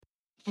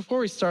Before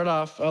we start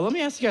off, let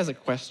me ask you guys a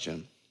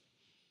question.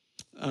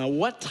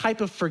 What type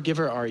of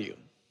forgiver are you?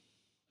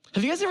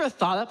 Have you guys ever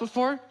thought that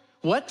before?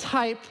 What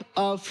type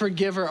of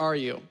forgiver are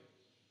you?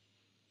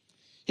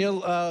 You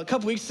know, a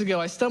couple weeks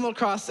ago, I stumbled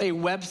across a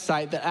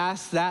website that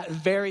asked that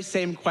very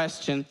same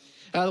question.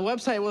 The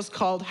website was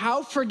called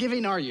How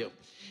Forgiving Are You?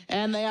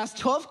 And they asked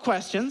 12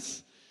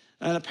 questions,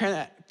 and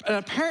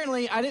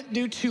apparently I didn't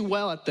do too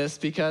well at this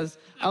because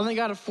I only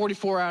got a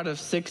 44 out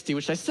of 60,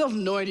 which I still have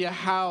no idea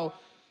how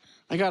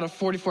I got a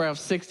 44 out of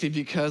 60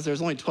 because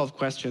there's only 12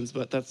 questions,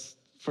 but that's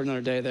for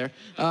another day there.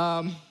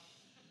 But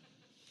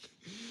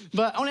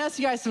I want to ask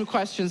you guys some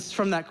questions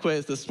from that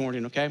quiz this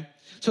morning, okay?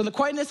 So in the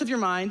quietness of your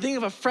mind, think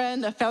of a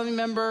friend, a family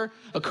member,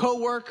 a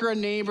coworker, a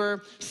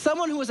neighbor,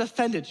 someone who has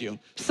offended you,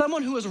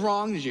 someone who has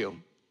wronged you.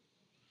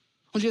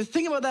 I want you to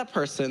think about that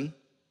person.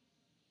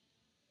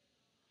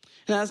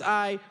 And as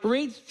I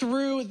read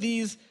through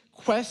these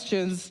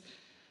questions,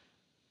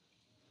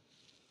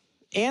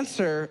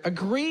 answer,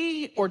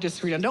 agree or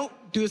disagree. Now, don't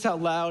do this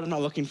out loud. I'm not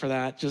looking for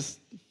that.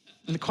 Just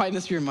in the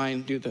quietness of your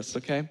mind, do this,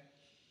 okay?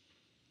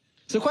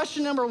 So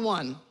question number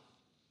 1.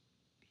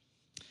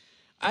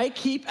 I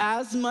keep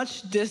as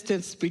much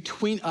distance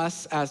between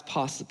us as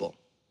possible.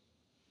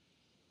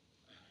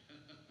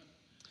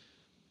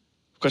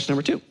 Question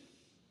number 2.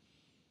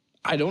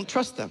 I don't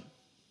trust them.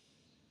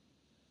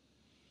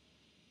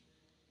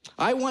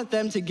 I want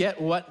them to get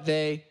what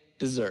they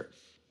deserve.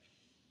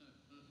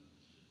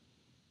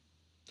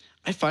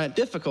 I find it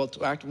difficult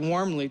to act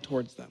warmly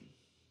towards them.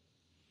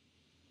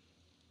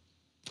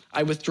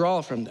 I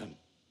withdraw from them.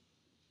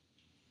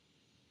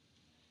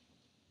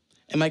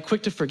 Am I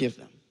quick to forgive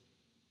them?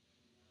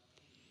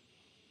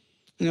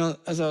 You know,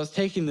 as I was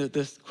taking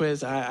this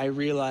quiz, I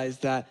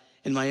realized that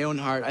in my own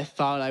heart, I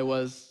thought I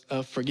was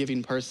a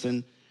forgiving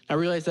person. I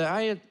realized that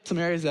I had some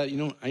areas that,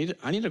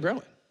 I need to grow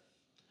in.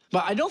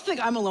 But I don't think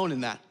I'm alone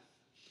in that.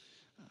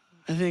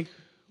 I think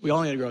we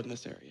all need to grow in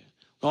this area.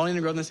 We all need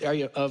to grow in this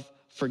area of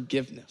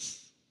forgiveness.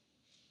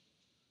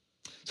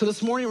 So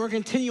this morning, we're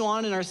going to continue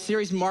on in our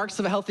series, Marks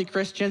of a Healthy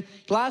Christian.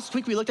 Last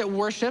week, we looked at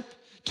worship.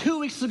 2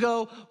 weeks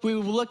ago, we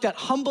looked at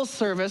humble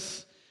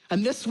service.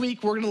 And this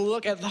week, we're going to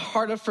look at the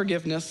heart of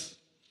forgiveness,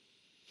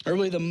 or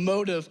really the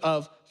motive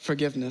of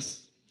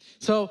forgiveness.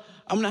 So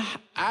I'm going to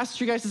ask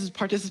you guys'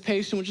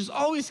 participation, which is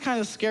always kind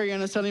of scary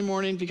on a Sunday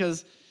morning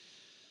because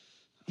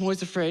I'm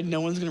always afraid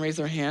no one's going to raise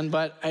their hand,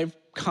 but I have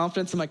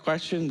confidence in my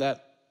question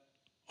that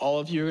all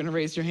of you are going to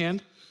raise your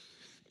hand.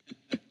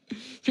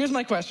 Here's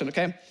my question,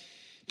 okay?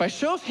 By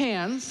show of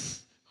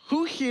hands,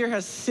 who here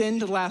has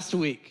sinned last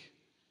week?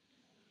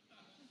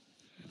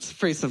 It's a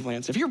pretty simple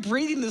answer. If you're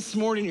breathing this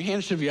morning, your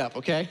hand should be up,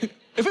 okay?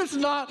 If it's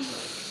not,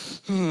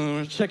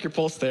 check your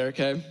pulse there,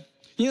 okay?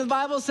 You know, the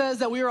Bible says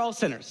that we are all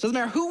sinners. Doesn't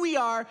matter who we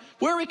are,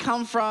 where we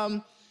come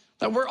from,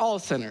 that we're all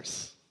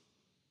sinners.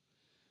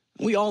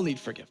 We all need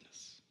forgiveness.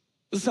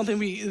 This is something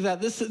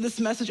this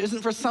message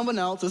isn't for someone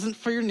else, isn't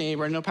for your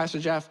neighbor. I know Pastor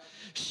Jeff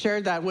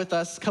shared that with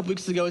us a couple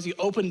weeks ago as he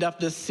opened up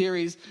this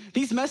series.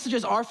 These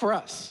messages are for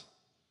us.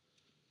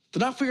 They're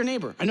not for your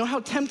neighbor. I know how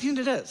tempting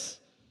it is.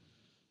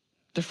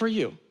 They're for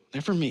you.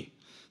 They're for me.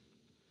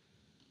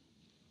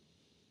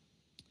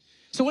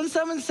 So when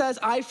someone says,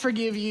 I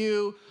forgive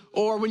you,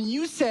 or when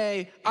you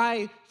say,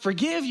 I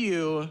forgive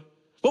you,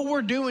 what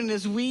we're doing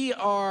is we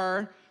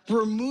are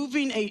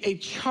removing a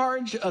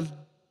charge of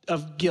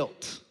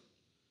guilt.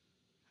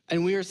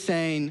 And we are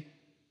saying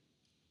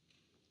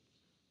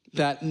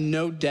that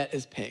no debt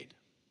is paid.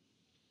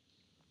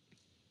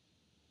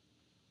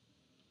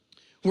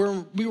 We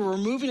were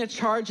removing a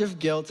charge of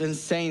guilt and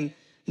saying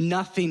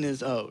nothing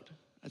is owed.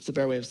 That's a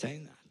better way of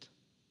saying that.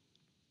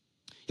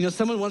 You know,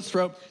 someone once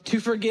wrote, to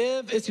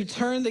forgive is to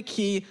turn the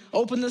key,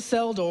 open the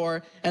cell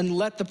door, and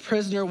let the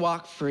prisoner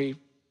walk free.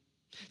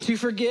 To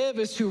forgive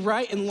is to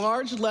write in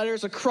large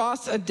letters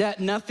across a debt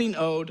nothing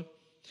owed.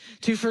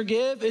 To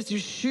forgive is to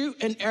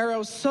shoot an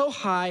arrow so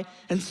high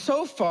and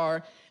so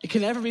far it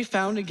can never be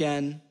found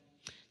again.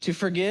 To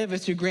forgive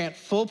is to grant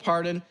full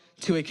pardon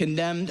to a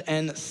condemned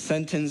and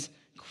sentenced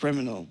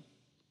criminal.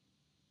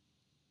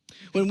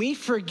 When we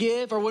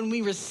forgive or when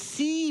we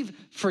receive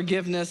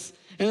forgiveness,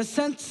 in a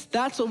sense,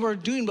 that's what we're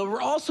doing, but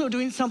we're also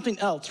doing something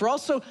else. We're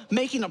also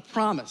making a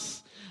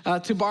promise.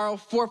 To borrow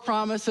 4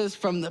 promises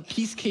from the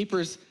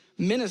Peacekeepers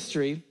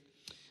ministry.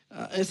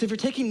 So if you're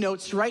taking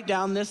notes, write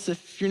down this.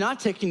 If you're not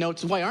taking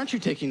notes, why aren't you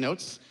taking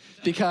notes?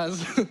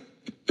 Because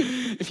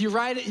if you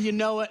write it, you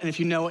know it, and if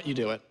you know it, you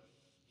do it.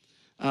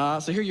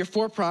 So here are your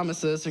 4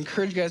 promises. I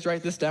encourage you guys to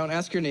write this down.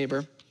 Ask your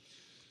neighbor.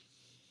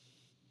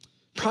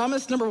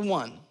 Promise number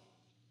 1.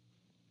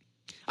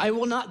 I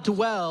will not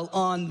dwell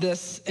on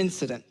this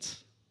incident.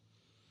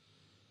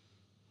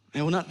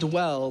 I will not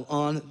dwell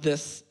on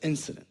this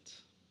incident.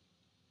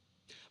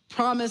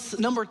 Promise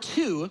number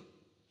 2.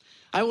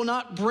 I will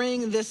not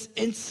bring this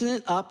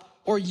incident up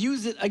or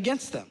use it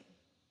against them.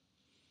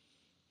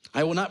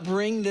 I will not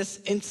bring this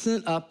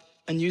incident up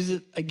and use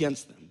it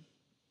against them.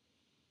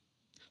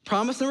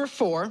 Promise number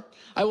 4,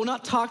 I will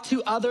not talk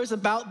to others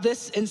about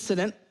this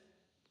incident.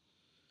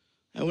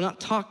 I will not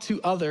talk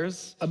to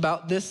others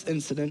about this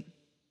incident.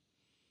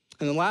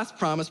 And the last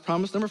promise,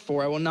 promise number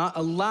 4, I will not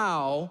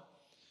allow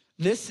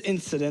this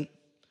incident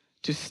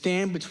to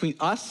stand between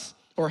us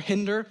or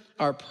hinder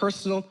our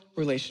personal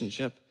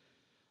relationship.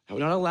 I will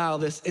not allow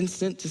this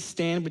incident to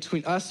stand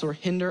between us or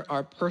hinder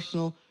our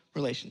personal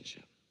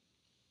relationship.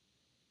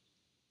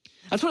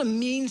 That's what it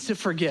means to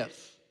forgive.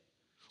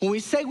 When we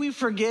say we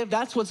forgive,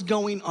 that's what's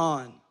going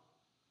on.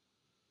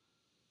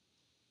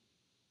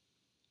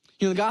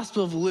 You know, the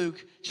Gospel of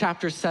Luke,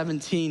 chapter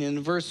 17, and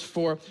verse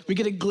 4, we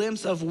get a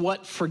glimpse of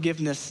what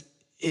forgiveness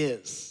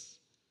is.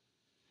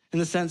 In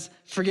the sense,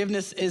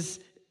 forgiveness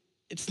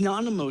it's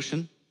not an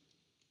emotion.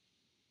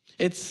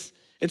 It's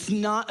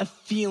not a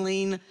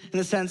feeling in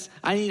the sense,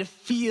 I need to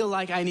feel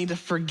like I need to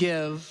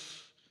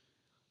forgive.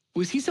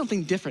 We see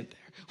something different there.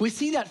 We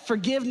see that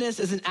forgiveness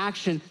is an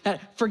action,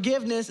 that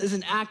forgiveness is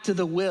an act of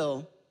the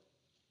will.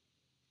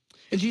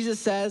 And Jesus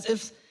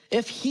says,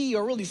 if he,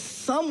 or really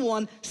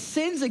someone,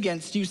 sins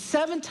against you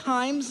 7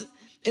 times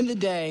in the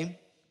day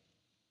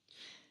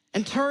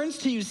and turns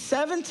to you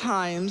 7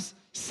 times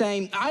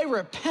saying, I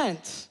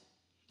repent,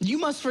 you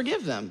must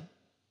forgive them.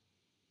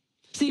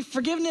 See,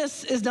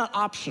 forgiveness is not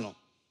optional.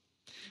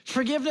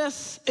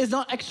 Forgiveness is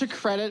not extra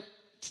credit.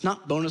 It's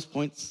not bonus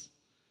points.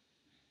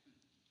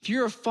 If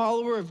you're a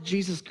follower of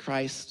Jesus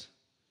Christ,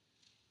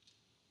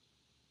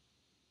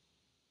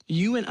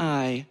 you and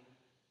I,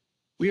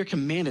 we are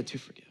commanded to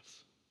forgive.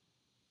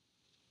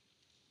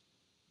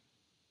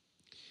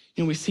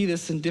 You know, we see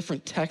this in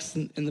different texts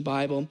in the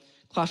Bible.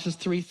 Colossians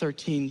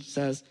 3:13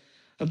 says,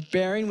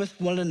 bearing with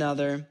one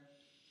another,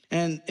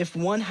 and if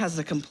one has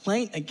a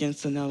complaint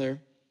against another,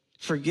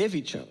 forgive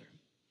each other.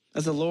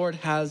 As the Lord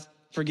has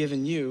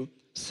forgiven you,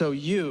 so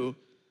you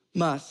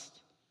must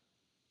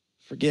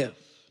forgive.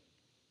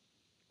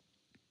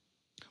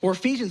 Or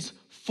Ephesians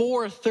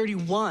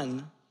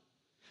 4:31,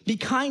 be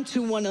kind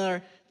to one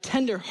another,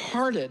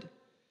 tender-hearted,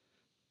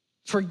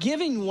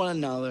 forgiving one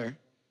another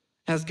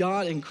as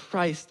God in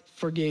Christ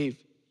forgave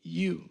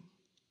you.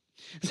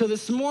 And so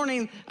this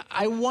morning,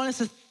 I want us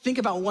to think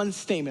about one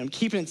statement. I'm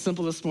keeping it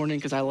simple this morning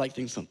because I like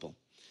things simple.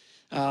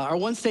 Our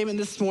one statement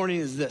this morning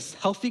is this: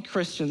 healthy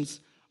Christians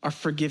are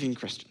forgiving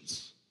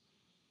Christians.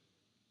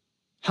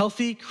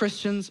 Healthy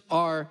Christians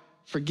are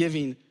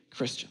forgiving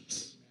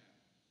Christians.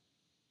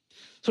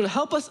 So to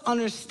help us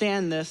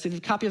understand this, if you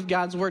have a copy of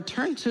God's word,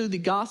 turn to the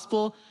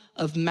Gospel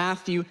of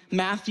Matthew,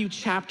 Matthew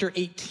chapter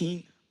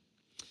 18.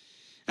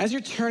 As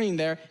you're turning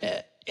there,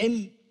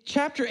 in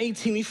chapter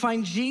 18, we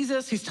find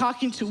Jesus. He's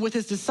talking with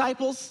his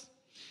disciples.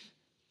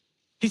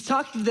 He's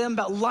talking to them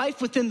about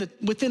life within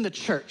the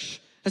church,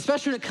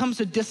 especially when it comes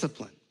to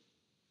discipline.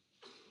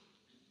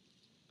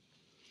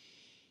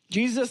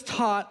 Jesus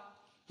taught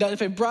that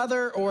if a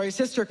brother or a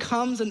sister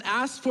comes and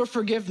asks for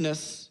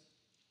forgiveness,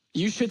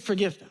 you should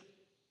forgive them.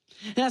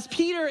 And as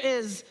Peter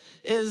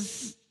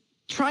is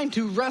trying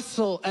to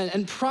wrestle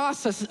and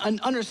process and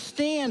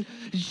understand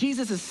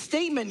Jesus'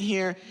 statement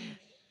here,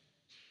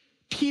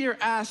 Peter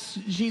asks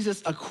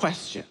Jesus a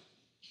question.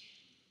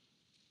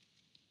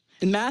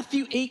 In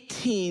Matthew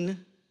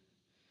 18,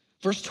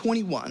 verse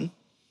 21,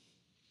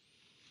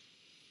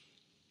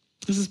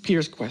 this is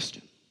Peter's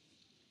question.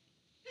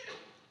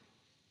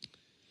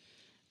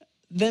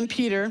 Then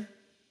Peter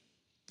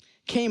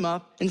came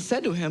up and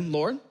said to him,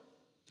 Lord,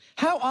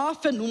 how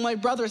often will my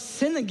brother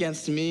sin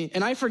against me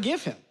and I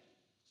forgive him?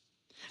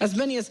 As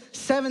many as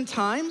 7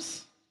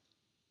 times?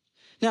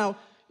 Now,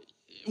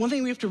 one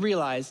thing we have to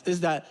realize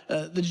is that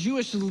the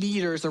Jewish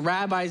leaders, the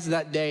rabbis of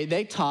that day,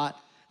 they taught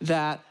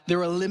that there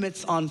were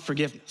limits on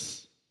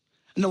forgiveness.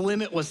 And the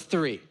limit was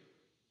 3.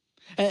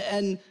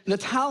 And the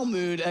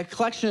Talmud, a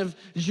collection of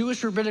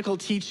Jewish rabbinical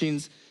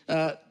teachings,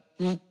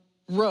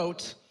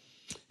 wrote,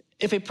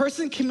 if a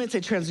person commits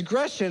a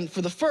transgression,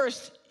 for the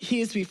first,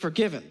 he is to be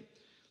forgiven.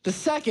 The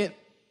second,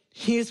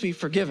 he is to be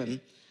forgiven.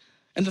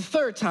 And the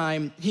third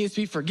time, he is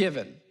to be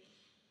forgiven.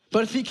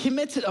 But if he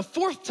commits it a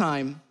 4th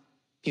time,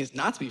 he is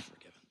not to be forgiven.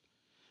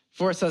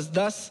 For it says,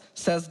 thus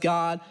says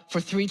God, for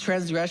 3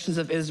 transgressions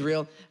of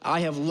Israel I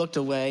have looked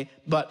away,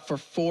 but for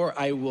 4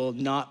 I will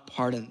not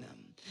pardon them.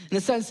 In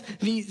a sense,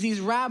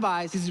 these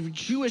rabbis, these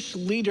Jewish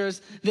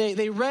leaders,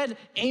 they read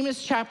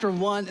Amos chapter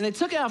 1 and they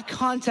took it out of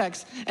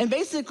context, and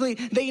basically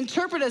they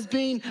interpret it as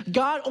being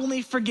God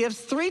only forgives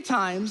 3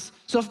 times.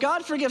 So if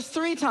God forgives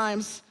 3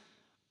 times,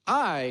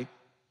 I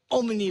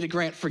only need to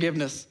grant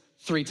forgiveness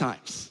 3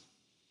 times.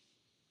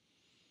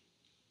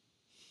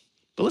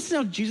 But listen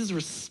how Jesus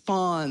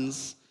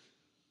responds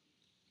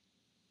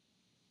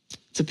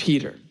to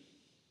Peter.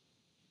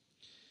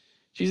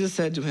 Jesus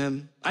said to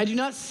him, I do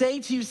not say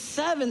to you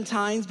 7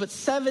 times, but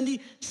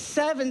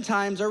 77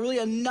 times, or really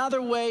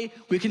another way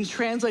we can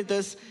translate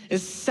this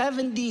is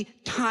 70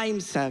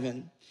 times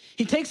 7.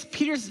 He takes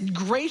Peter's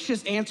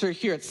gracious answer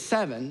here at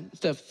 7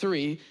 instead of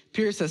 3.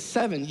 Peter says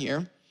 7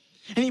 here.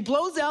 And he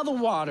blows out the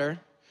water.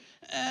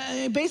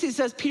 It basically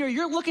says, Peter,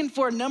 you're looking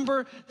for a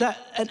number,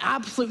 an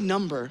absolute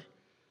number.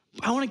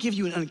 I want to give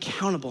you an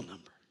uncountable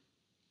number.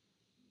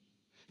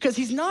 Because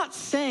he's not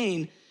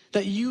saying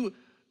that you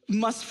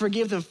must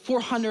forgive them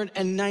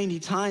 490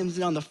 times,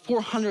 and on the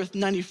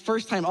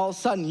 491st time, all of a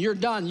sudden, you're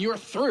done, you're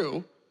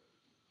through.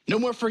 No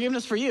more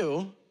forgiveness for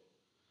you.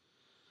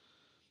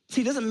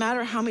 See, it doesn't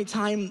matter how many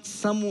times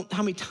someone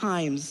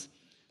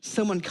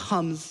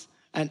comes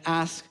and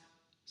asks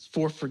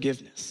for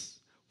forgiveness.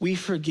 We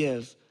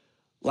forgive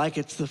like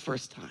it's the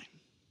first time.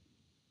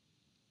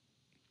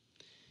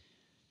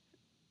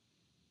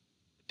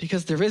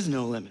 Because there is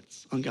no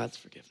limits on God's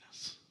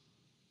forgiveness.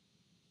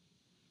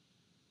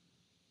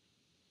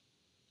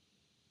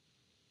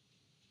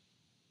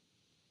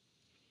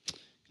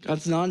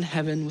 God's not in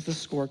heaven with a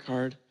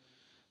scorecard,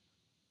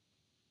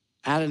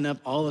 adding up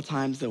all the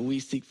times that we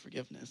seek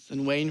forgiveness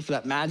and waiting for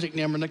that magic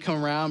number to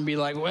come around and be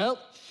like, well,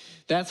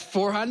 that's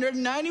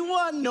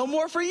 491, no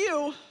more for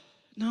you.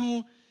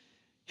 No,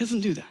 he doesn't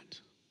do that.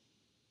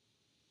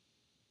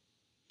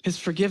 His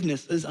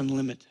forgiveness is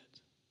unlimited.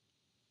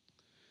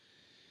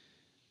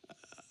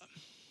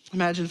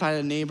 Imagine if I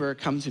had a neighbor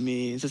come to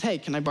me and says, hey,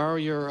 can I borrow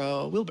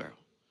your wheelbarrow?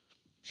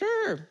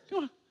 Sure,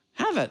 go on,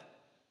 have it.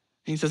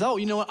 And he says, oh,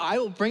 you know what? I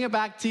will bring it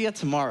back to you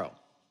tomorrow.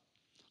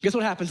 Guess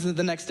what happens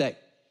the next day?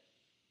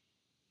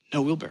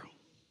 No wheelbarrow.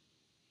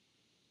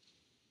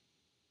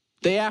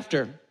 Day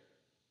after,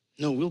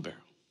 no wheelbarrow.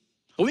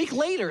 A week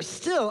later,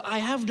 still, I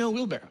have no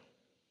wheelbarrow.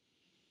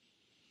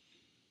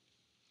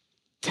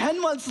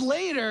 10 months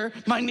later,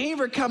 my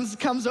neighbor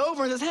comes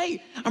over and says,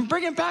 hey, I'm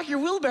bringing back your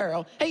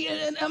wheelbarrow.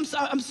 Hey, and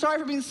I'm sorry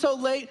for being so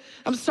late.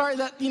 I'm sorry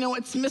that,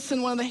 it's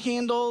missing one of the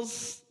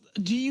handles.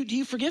 Do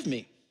you forgive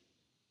me?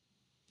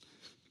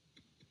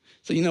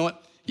 So you know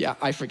what? Yeah,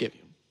 I forgive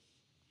you.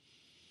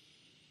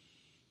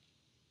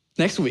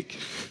 Next week,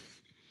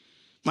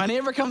 my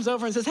neighbor comes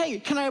over and says, hey,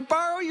 can I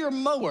borrow your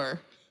mower?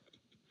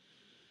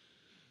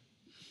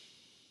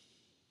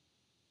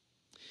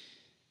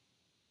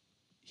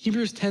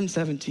 Hebrews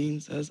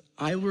 10:17 says,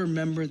 I will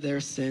remember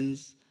their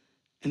sins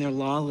and their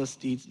lawless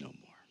deeds no more.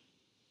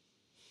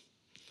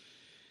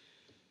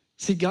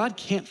 See, God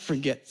can't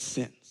forget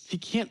sins. He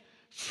can't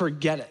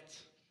forget it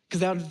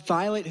because that would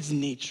violate his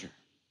nature.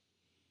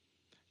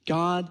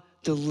 God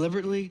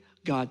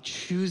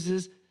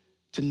chooses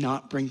to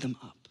not bring them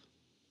up.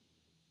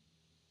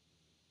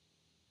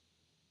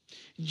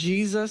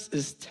 Jesus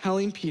is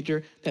telling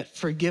Peter that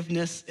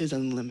forgiveness is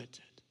unlimited.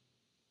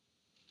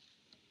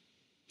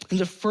 And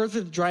to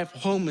further drive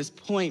home his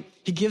point,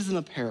 he gives them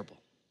a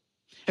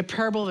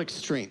parable of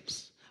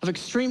extremes, of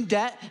extreme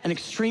debt and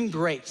extreme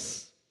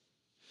grace.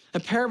 A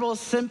parable is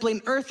simply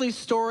an earthly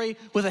story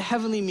with a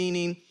heavenly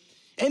meaning.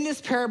 In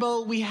this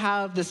parable, we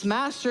have this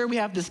master, we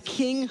have this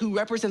king who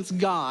represents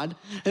God,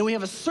 and we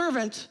have a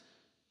servant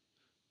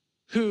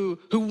who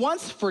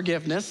wants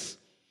forgiveness,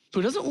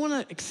 who doesn't want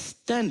to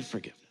extend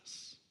forgiveness.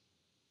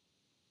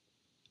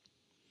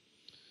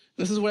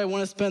 This is what I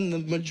want to spend the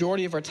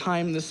majority of our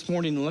time this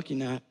morning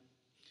looking at.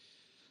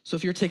 So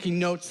if you're taking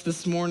notes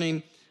this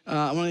morning,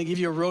 I want to give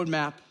you a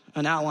roadmap,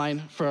 an outline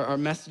for our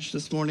message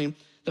this morning.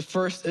 The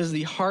first is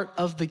the heart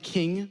of the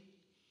king,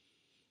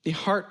 the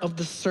heart of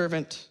the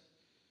servant,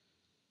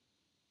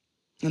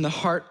 and the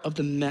heart of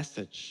the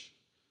message.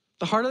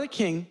 The heart of the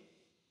king,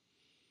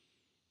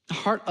 the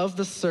heart of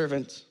the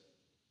servant,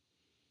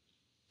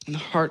 and the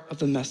heart of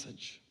the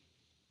message.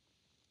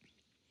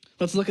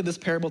 Let's look at this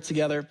parable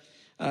together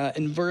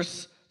in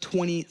verse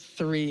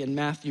 23 in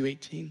Matthew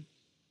 18.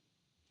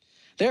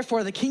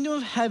 Therefore, the kingdom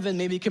of heaven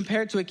may be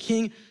compared to a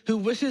king who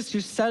wishes to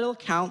settle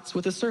accounts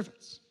with his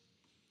servants.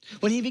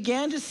 When he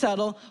began to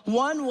settle,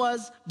 one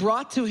was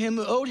brought to him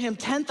who owed him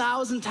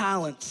 10,000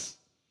 talents.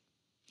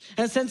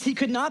 And since he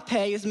could not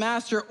pay, his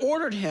master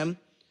ordered him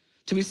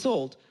to be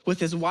sold with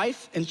his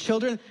wife and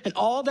children and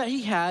all that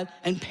he had,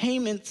 and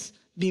payments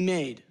be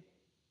made.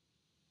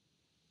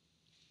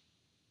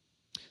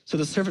 So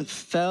the servant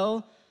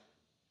fell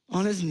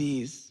on his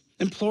knees,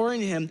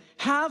 imploring him,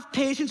 have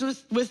patience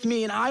with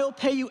me and I will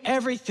pay you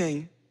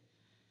everything.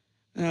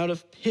 And out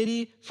of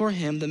pity for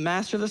him, the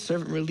master of the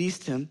servant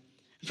released him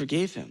and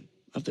forgave him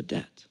of the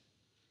debt.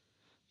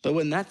 But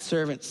when that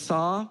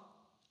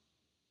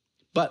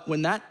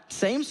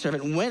same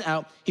servant went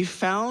out, he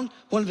found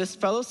one of his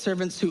fellow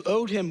servants who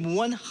owed him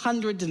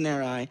 100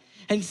 denarii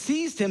and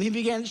seized him. He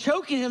began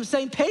choking him,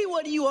 saying, pay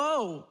what you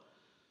owe.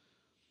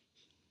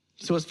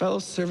 So his fellow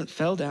servant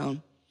fell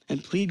down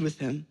and pleaded with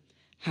him,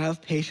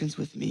 have patience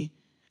with me,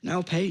 and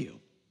I'll pay you.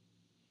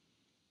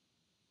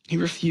 He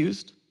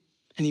refused,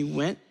 and he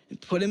went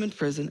and put him in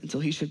prison until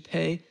he should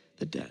pay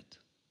the debt.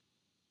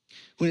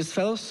 When his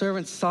fellow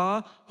servants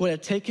saw what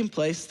had taken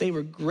place, they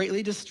were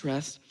greatly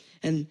distressed,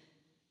 and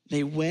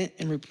they went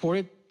and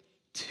reported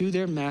to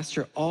their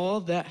master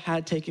all that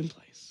had taken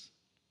place.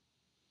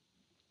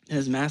 And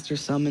his master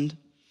summoned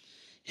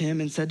him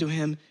and said to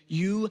him,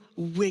 you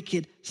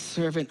wicked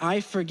servant,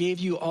 I forgave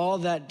you all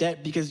that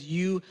debt because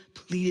you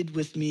pleaded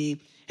with me.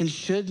 And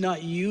should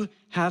not you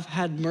have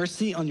had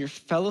mercy on your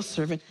fellow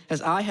servant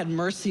as I had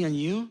mercy on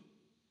you?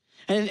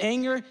 And in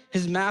anger,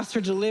 his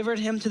master delivered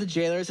him to the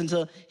jailers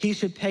until he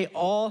should pay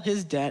all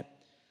his debt.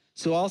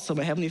 So also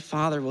my heavenly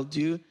Father will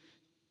do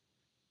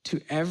to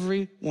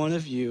every one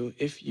of you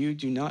if you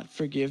do not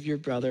forgive your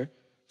brother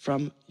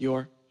from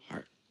your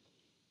heart.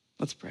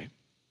 Let's pray.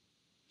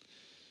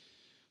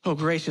 Oh,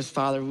 gracious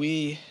Father,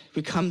 we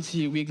we come to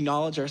you, we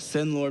acknowledge our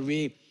sin, Lord.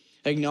 We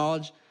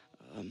acknowledge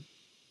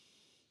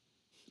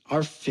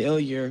our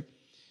failure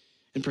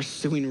in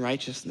pursuing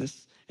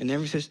righteousness in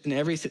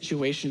every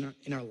situation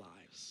in our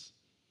lives.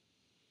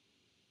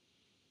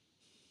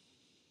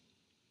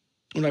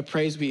 Lord, I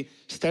pray as we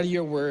study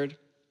your word,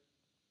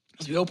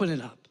 as we open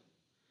it up,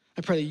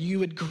 I pray that you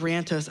would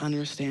grant us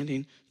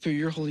understanding through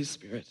your Holy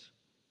Spirit.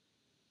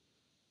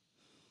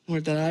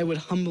 Lord, that I would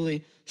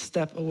humbly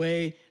step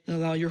away and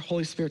allow your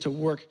Holy Spirit to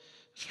work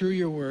through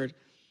your word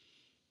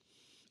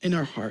in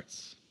our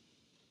hearts.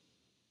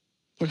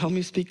 Lord, help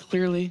me speak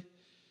clearly.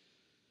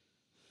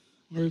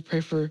 Lord, we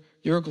pray for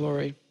your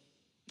glory.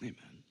 Amen.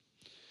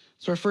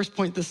 So our first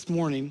point this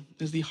morning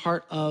is the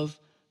heart of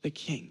the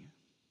king.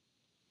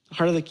 The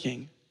heart of the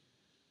king.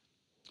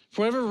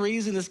 For whatever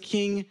reason, this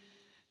king,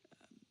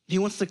 he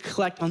wants to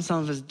collect on some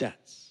of his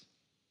debts.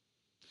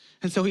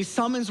 And so he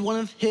summons one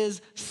of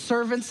his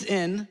servants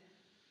in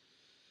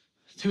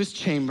to his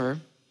chamber.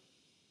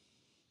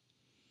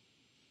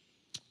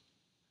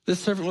 This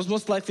servant was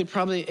most likely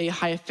probably a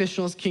high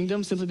official in his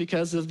kingdom simply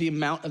because of the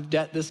amount of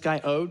debt this guy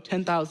owed,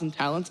 10,000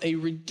 talents, a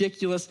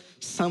ridiculous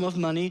sum of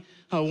money.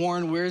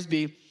 Warren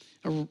Wiersbe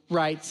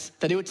writes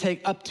that it would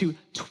take up to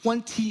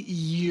 20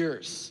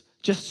 years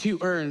just to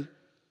earn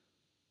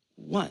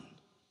 1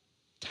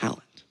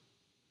 talent.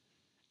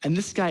 And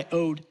this guy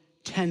owed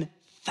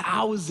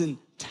 10,000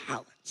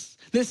 talents.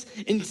 This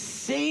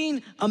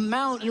insane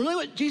amount. And really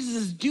what Jesus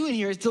is doing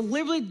here is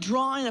deliberately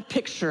drawing a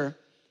picture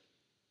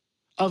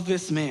of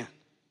this man.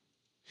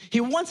 He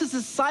wants his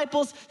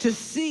disciples to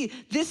see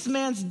this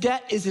man's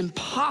debt is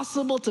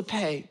impossible to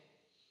pay.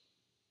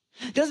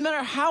 Doesn't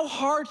matter how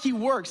hard he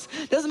works.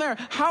 Doesn't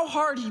matter how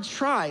hard he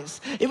tries.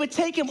 It would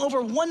take him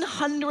over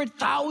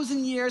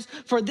 100,000 years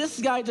for this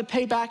guy to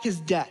pay back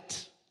his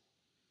debt.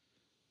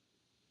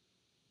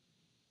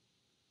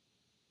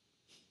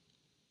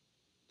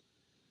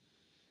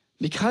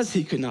 Because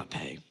he could not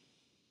pay,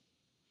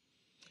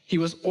 he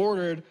was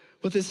ordered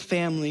with his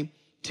family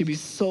to be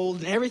sold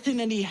and everything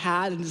that he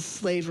had into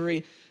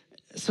slavery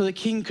so the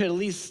king could at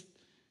least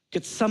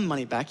get some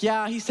money back.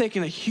 Yeah, he's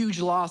taking a huge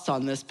loss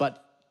on this,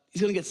 but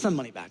he's going to get some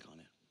money back on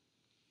it.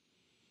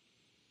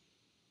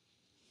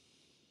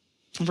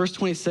 In verse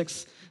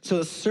 26, so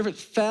the servant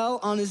fell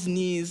on his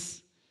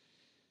knees,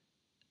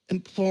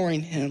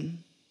 imploring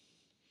him,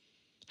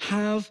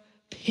 "Have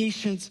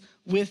patience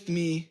with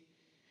me,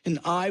 and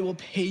I will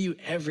pay you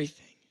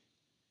everything."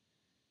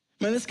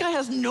 Man, this guy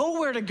has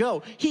nowhere to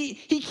go. He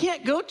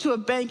can't go to a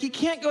bank. He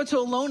can't go to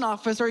a loan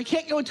office, or he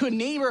can't go to a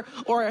neighbor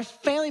or a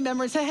family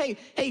member and say,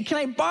 hey, can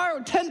I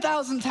borrow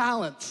 10,000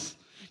 talents?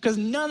 Because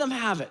none of them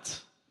have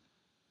it.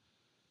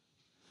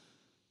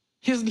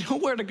 He has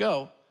nowhere to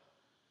go.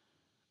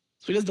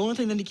 So he does the only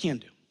thing that he can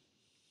do.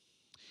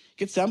 He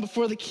gets down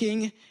before the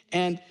king,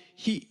 and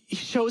he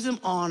shows him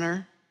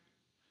honor.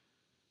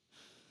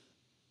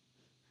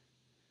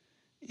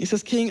 He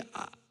says, "King,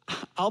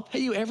 I'll pay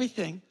you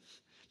everything.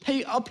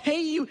 I'll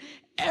pay you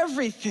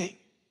everything."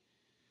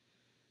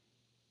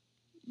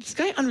 This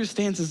guy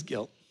understands his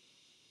guilt.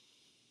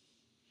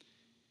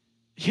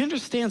 He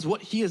understands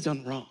what he has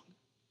done wrong.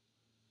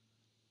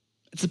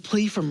 It's a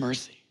plea for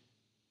mercy.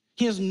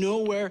 He has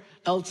nowhere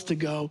else to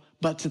go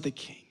but to the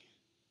king.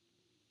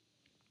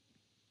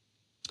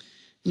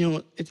 You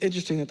know, it's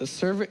interesting that the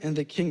servant and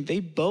the king, they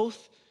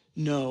both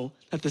know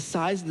that the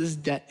size of this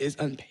debt is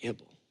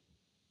unpayable.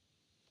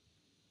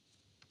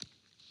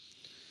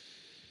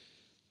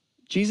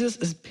 Jesus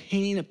is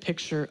painting a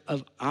picture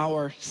of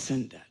our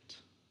sin debt.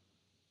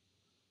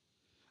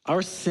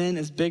 Our sin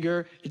is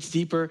bigger, it's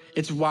deeper,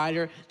 it's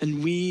wider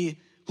than we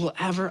will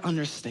ever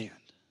understand.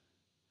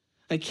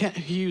 Like Kent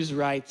Hughes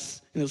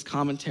writes in his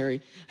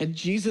commentary that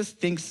Jesus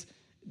thinks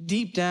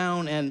deep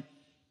down and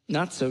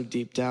not so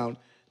deep down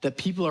that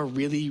people are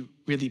really,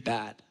 really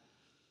bad.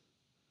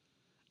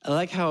 I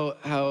like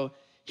how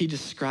he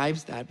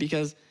describes that,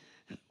 because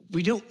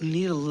we don't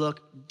need to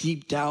look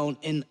deep down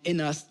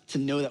in us to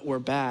know that we're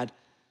bad.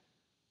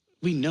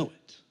 We know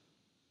it.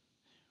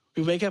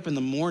 We wake up in the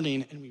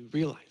morning and we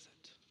realize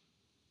it.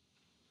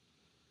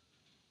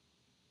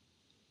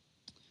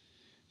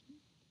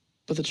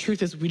 But the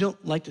truth is, we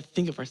don't like to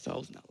think of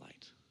ourselves in that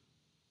light.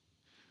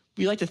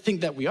 We like to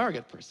think that we are a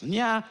good person.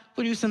 Yeah,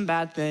 we do some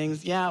bad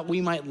things. Yeah, we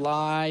might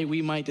lie,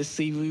 we might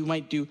deceive, we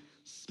might do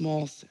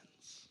small sins.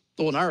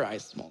 Well, in our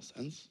eyes, small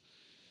sins.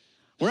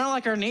 We're not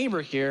like our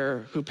neighbor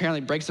here who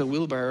apparently breaks a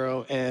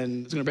wheelbarrow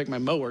and is gonna break my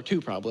mower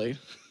too, probably.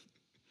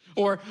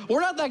 Or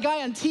we're not that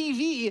guy on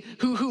TV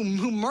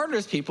who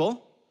murders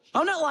people.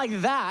 I'm not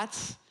like that.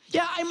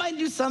 Yeah, I might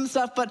do some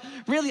stuff, but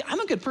really, I'm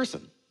a good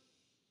person.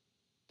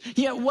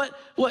 Yeah,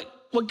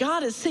 what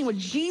God is saying, what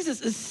Jesus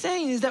is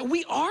saying is that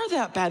we are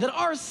that bad, that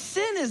our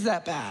sin is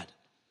that bad.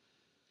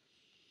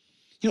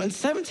 You know, in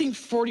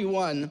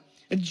 1741,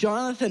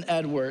 Jonathan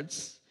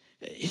Edwards,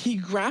 he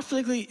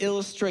graphically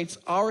illustrates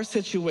our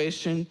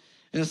situation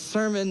in a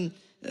sermon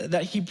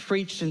that he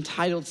preached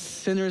entitled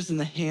 "Sinners in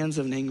the Hands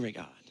of an Angry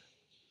God."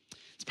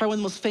 It's probably one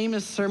of the most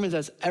famous sermons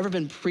that's ever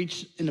been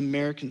preached in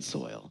American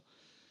soil.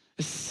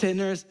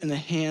 Sinners in the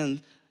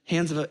hands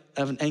hands of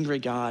an angry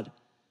God.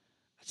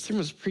 That sermon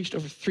was preached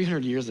over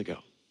 300 years ago.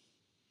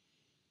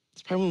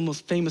 It's probably one of the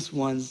most famous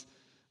ones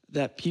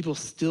that people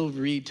still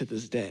read to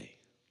this day.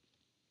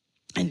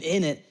 And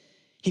in it,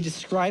 he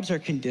describes our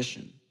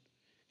condition.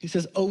 He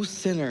says, "O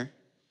sinner,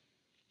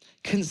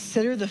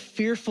 consider the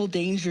fearful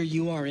danger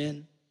you are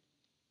in.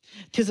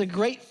 'Tis a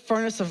great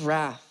furnace of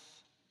wrath,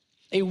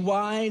 a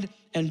wide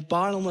and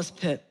bottomless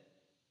pit,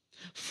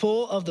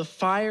 full of the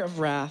fire of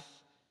wrath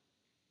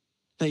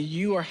that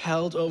you are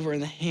held over in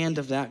the hand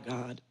of that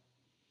God,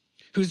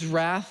 whose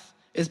wrath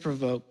is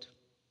provoked.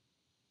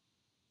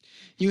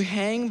 You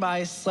hang by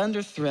a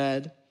slender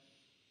thread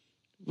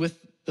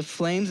with the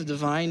flames of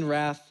divine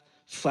wrath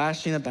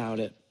flashing about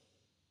it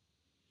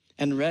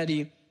and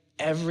ready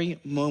every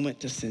moment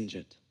to singe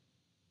it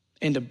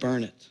and to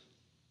burn it.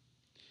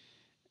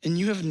 And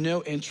you have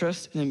no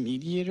interest in a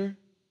mediator?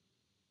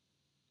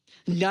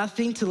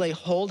 Nothing to lay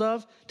hold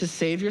of to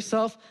save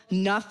yourself,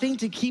 nothing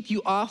to keep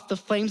you off the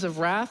flames of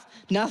wrath,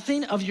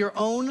 nothing of your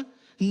own,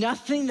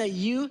 nothing that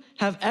you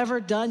have ever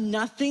done,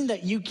 nothing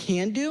that you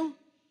can do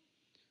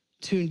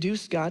to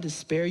induce God to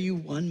spare you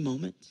one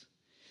moment."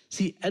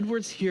 See,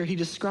 Edwards here, he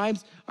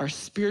describes our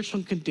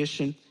spiritual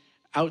condition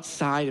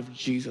outside of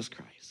Jesus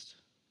Christ.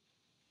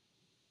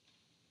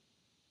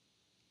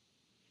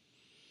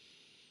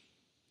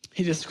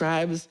 He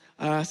describes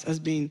us as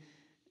being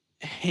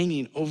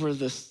hanging over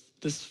this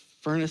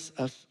furnace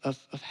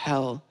of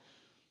hell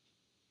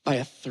by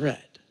a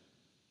thread.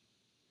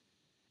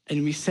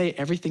 And we say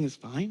everything is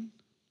fine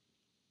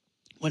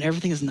when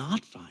everything is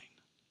not fine.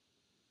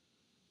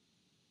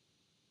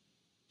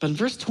 But in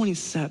verse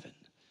 27,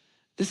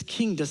 this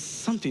king does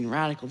something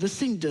radical. This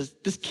king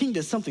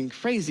does something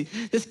crazy.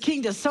 This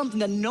king does something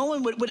that no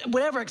one would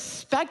ever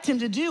expect him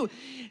to do.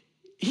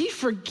 He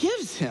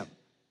forgives him,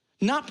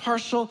 not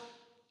partial,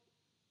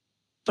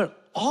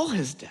 but all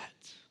his debt.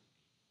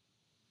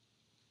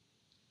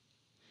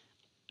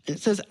 And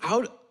it says,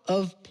 out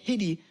of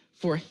pity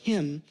for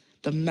him,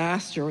 the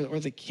master or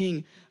the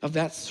king of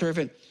that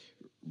servant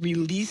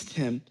released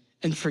him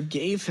and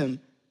forgave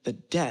him the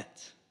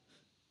debt.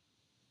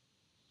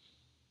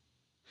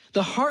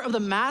 The heart of the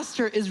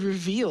master is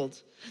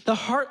revealed. The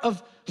heart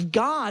of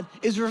God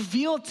is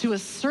revealed to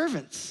his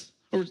servants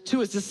or to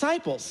his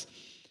disciples.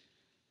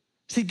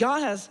 See,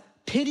 God has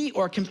pity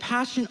or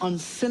compassion on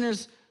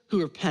sinners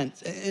who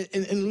repent.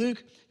 In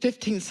Luke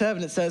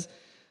 15:7, it says,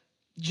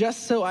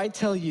 "Just so I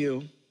tell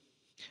you,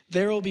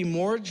 there will be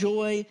more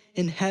joy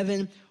in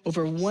heaven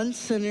over one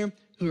sinner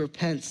who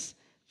repents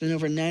than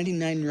over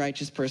 99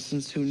 righteous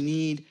persons who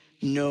need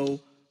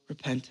no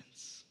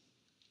repentance."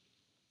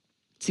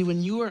 See,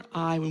 when you or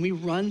I, when we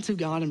run to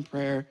God in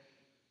prayer,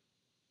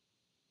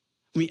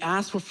 we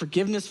ask for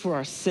forgiveness for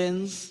our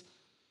sins,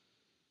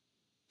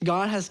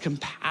 God has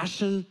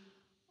compassion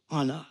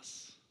on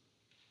us.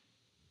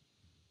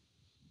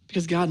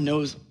 Because God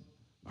knows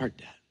our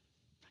debt.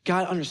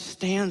 God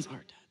understands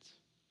our debt.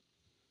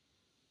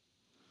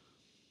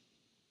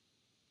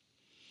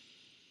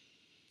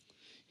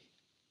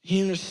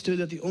 He understood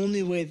that the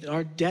only way that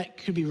our debt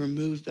could be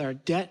removed, that our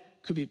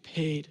debt could be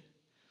paid,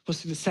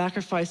 was through the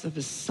sacrifice of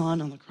his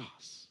son on the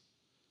cross.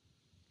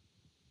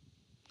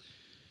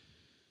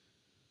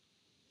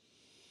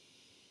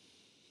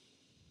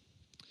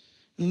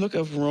 In the book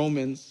of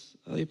Romans,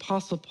 the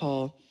Apostle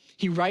Paul,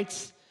 he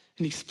writes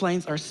and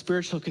explains our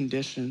spiritual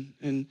condition.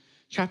 In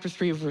chapter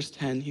 3 of verse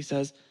 10, he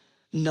says,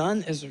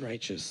 "None is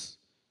righteous,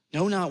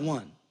 no, not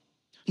one.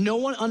 No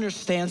one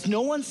understands,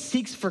 no one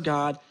seeks for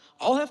God.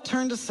 All have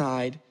turned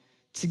aside.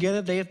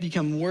 Together they have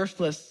become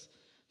worthless.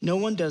 No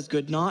one does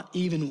good, not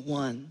even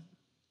one."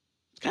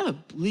 It's kind of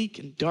a bleak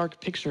and dark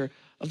picture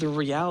of the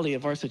reality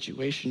of our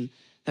situation,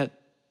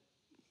 that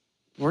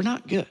we're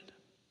not good.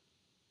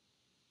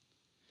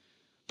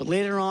 But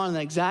later on in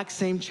the exact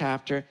same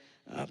chapter,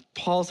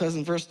 Paul says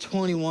in verse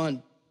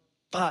 21,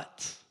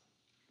 "But,"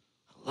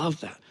 I love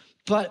that,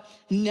 "but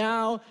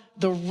now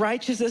the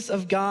righteousness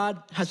of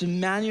God has been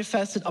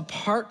manifested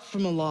apart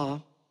from the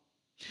law.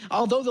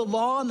 Although the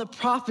law and the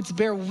prophets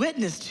bear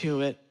witness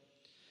to it,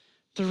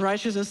 the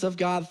righteousness of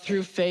God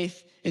through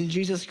faith in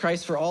Jesus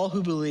Christ for all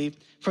who believe,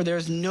 for there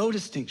is no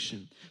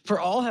distinction. For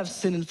all have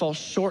sinned and fall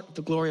short of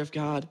the glory of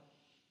God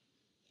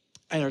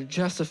and are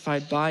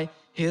justified by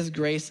his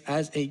grace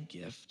as a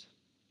gift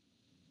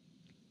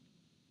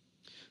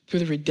through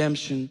the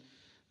redemption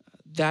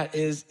that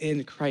is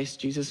in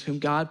Christ Jesus, whom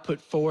God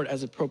put forward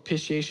as a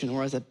propitiation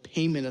or as a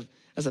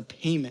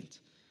payment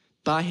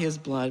by his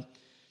blood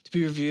to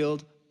be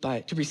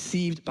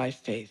received by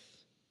faith."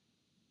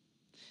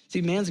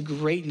 See, man's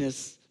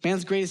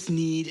greatest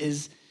need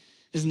is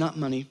not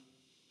money.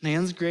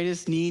 Man's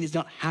greatest need is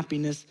not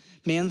happiness.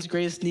 Man's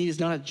greatest need is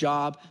not a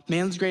job.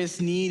 Man's greatest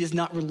need is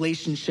not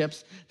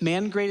relationships.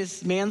 Man's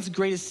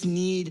greatest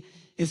need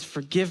is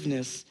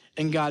forgiveness,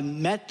 and God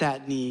met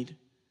that need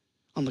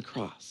on the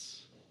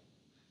cross.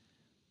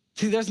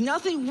 See, there's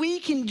nothing we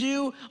can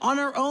do on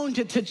our own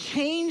to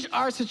change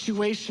our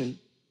situation.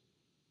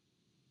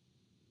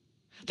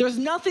 There's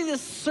nothing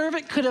this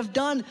servant could have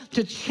done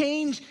to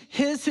change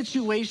his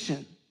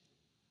situation.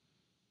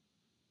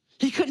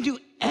 He couldn't do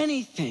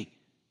anything.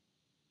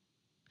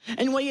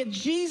 And what yet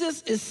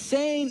Jesus is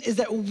saying is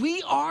that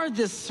we are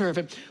this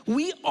servant.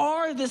 We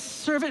are this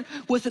servant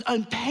with an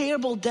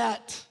unpayable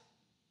debt.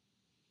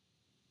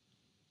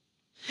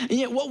 And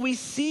yet what we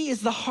see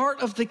is the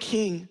heart of the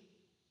King.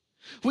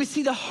 We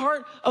see the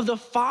heart of the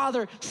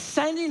Father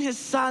sending his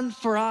Son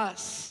for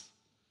us.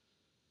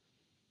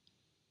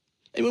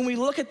 And when we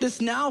look at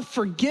this now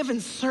forgiven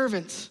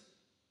servant,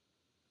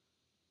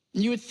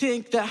 you would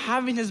think that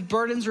having his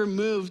burdens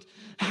removed,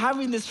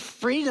 having this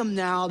freedom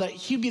now, that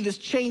he'd be this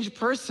changed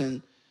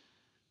person.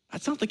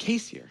 That's not the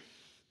case here.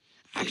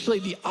 Actually,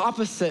 the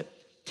opposite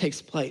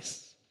takes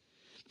place.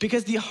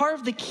 Because the heart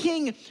of the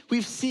King,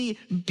 we see,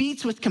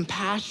 beats with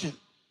compassion.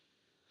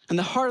 And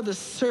the heart of the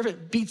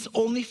servant beats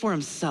only for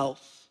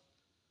himself.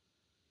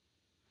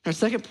 Our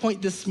second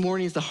point this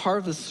morning is the heart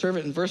of the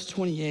servant in verse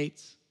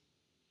 28.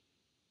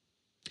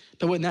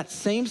 But when that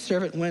same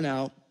servant went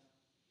out,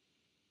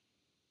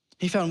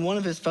 he found one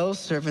of his fellow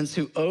servants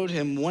who owed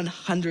him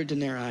 100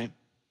 denarii. And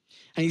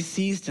he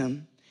seized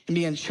him and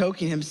began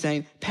choking him,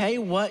 saying, "Pay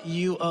what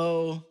you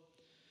owe."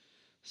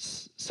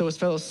 So his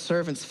fellow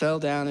servants fell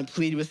down and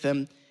pleaded with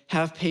him,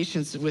 "Have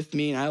patience with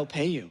me and I will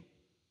pay you."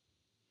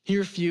 He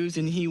refused,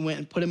 and he went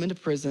and put him into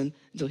prison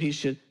until he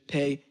should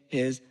pay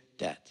his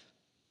debt.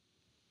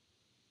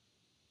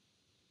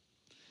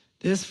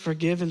 This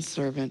forgiven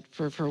servant,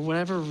 for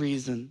whatever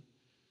reason,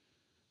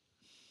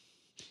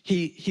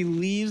 he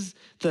leaves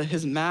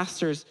his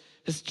master's,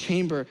 his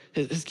chamber,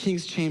 his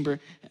king's chamber,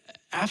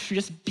 after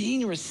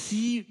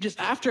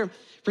after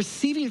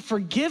receiving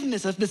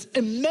forgiveness of this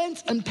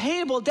immense,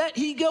 unpayable debt.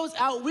 He goes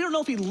out. We don't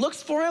know if he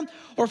looks for him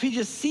or if he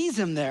just sees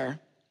him there.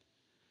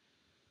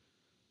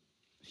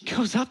 He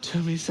goes up to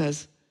him and he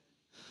says,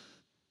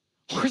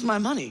 "Where's my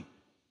money?"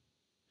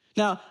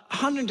 Now,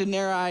 100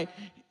 denarii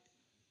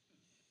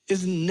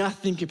is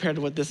nothing compared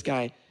to what this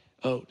guy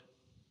owed.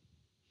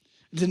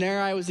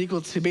 Denarii was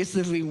equal to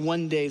basically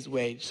 1 day's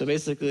wage. So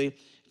basically,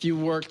 if you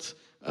worked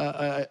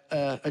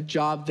a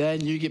job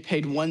then, you get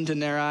paid 1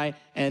 denarii,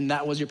 and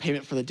that was your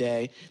payment for the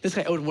day. This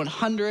guy owed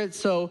 100,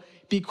 so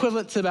be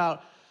equivalent to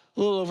about a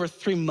little over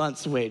 3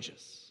 months'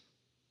 wages.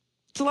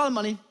 It's a lot of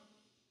money,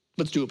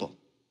 but it's doable.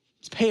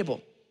 It's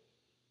payable.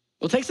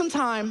 It'll take some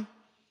time,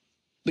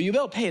 but you'll be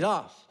able to pay it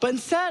off. But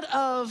instead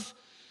of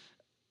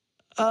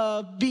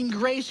being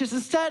gracious,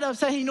 instead of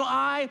saying,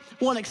 I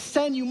want to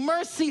extend you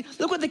mercy,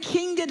 look what the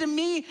king did to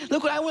me,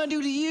 look what I want to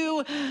do to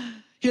you,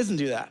 he doesn't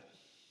do that.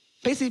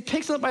 Basically, he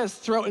picks him up by his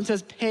throat and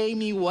says, "Pay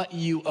me what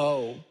you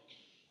owe."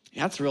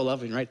 Yeah, that's real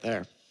loving right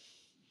there.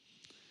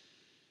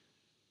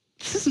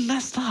 This is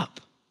messed up.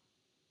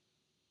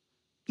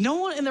 No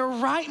one in their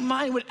right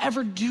mind would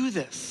ever do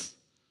this.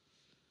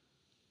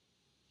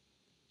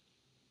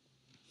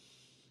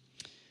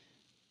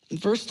 In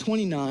verse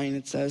 29,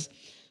 it says,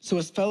 "So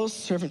his fellow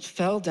servant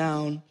fell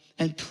down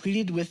and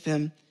pleaded with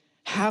him,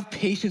 'Have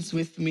patience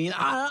with me,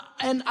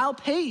 and I'll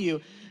pay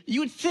you.'"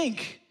 You would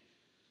think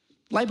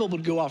light bulb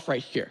would go off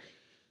right here.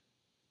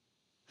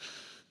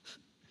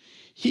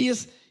 He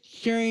is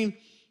hearing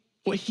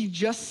what he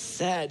just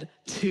said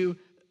to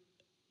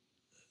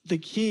the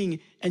king,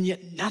 and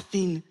yet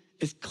nothing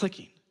is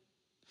clicking.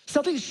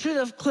 Something should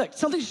have clicked.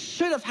 Something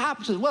should have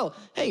happened. Said, "Well,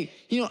 hey,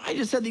 I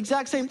just said the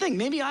exact same thing.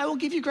 Maybe I will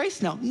give you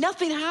grace now."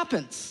 Nothing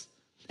happens.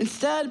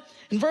 Instead,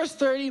 in verse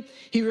 30,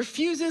 he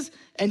refuses,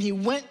 and he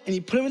went and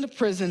he put him into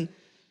prison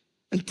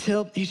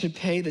until he should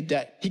pay the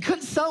debt. He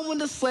couldn't sell him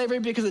into slavery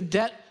because the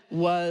debt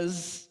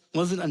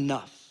wasn't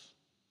enough.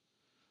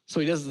 So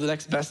he does the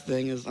next best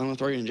thing is, "I'm gonna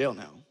throw you in jail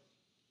now."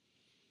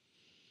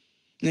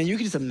 Now you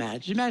can just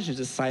imagine the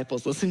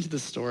disciples listening to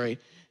this story,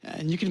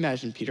 and you can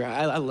imagine Peter.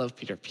 I love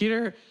Peter.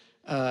 Peter,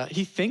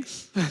 he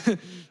thinks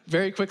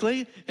very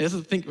quickly and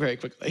doesn't think very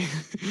quickly.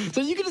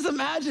 So you can just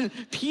imagine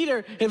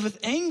Peter with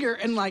anger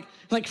and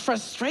like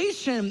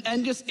frustration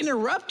and just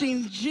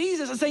interrupting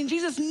Jesus and saying,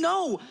 "Jesus,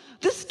 no,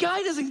 this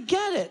guy doesn't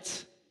get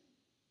it.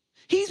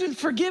 He's been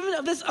forgiven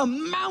of this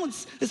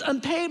amount, this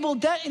unpayable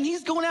debt, and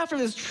he's going after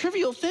this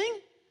trivial thing?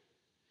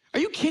 Are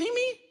you kidding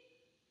me?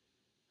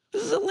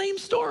 This is a lame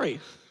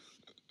story.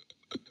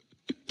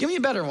 Give me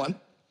a better one."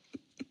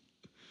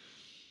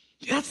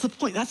 That's the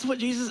point. That's what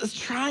Jesus is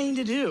trying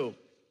to do.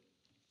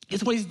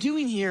 It's what he's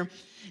doing here.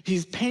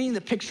 He's painting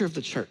the picture of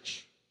the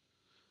church.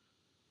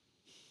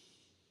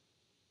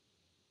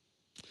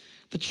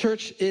 The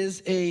church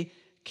is a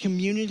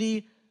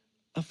community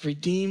of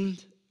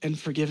redeemed and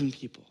forgiven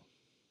people,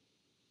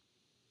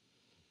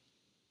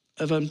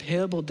 of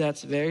unpayable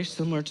debts very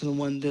similar to the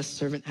one this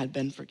servant had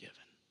been forgiven.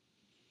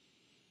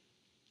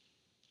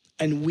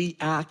 And we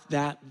act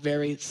that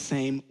very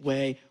same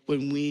way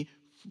when we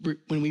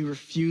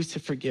refuse to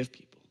forgive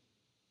people.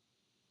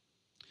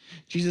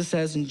 Jesus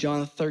says in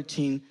John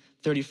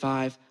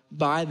 13:35,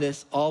 "By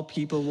this all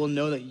people will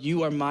know that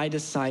you are my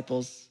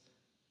disciples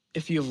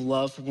if you have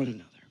love for one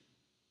another."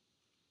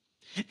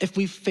 If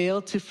we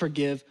fail to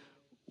forgive,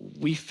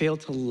 we fail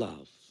to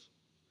love.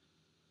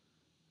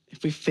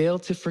 If we fail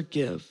to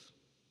forgive,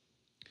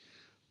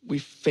 we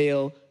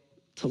fail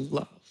to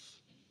love.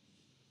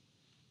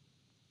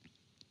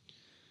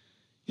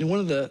 One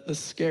of the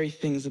scary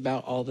things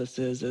about all this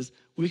is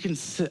we can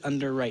sit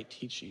under right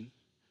teaching.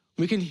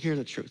 We can hear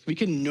the truth. We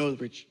can know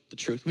the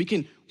truth. We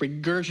can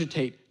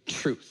regurgitate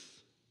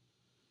truth.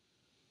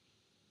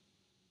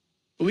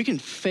 But we can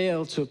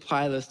fail to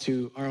apply this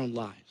to our own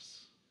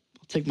lives.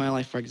 I'll take my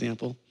life, for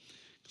example,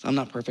 because I'm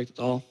not perfect at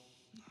all.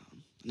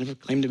 I never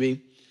claimed to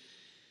be.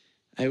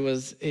 I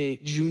was a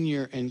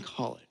junior in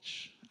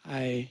college.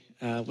 I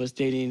was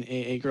dating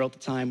a girl at the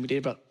time. We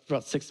dated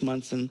about 6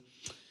 months, and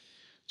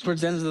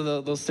towards the end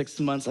of those 6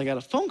 months, I got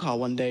a phone call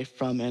one day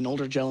from an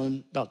older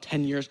gentleman, about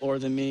 10 years older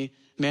than me,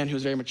 a man who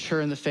was very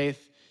mature in the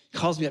faith. He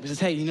calls me up. He says,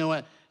 hey, you know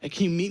what?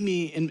 Can you meet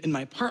me in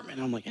my apartment?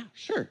 And I'm like, yeah,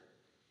 sure.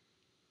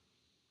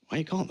 Why are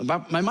you calling?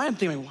 My mind, I'm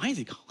thinking, why is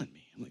he calling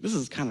me? I'm like, this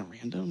is kind of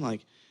random.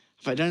 Like,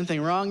 have I done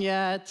anything wrong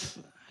yet?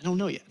 I don't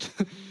know yet.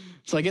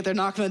 So I get there,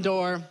 knock on the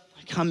door.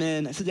 I come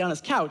in. I sit down on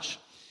his couch,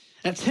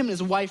 and it's him and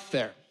his wife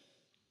there.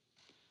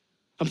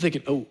 I'm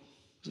thinking, oh,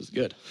 this is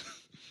good.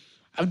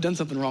 I've done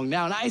something wrong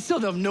now, and I still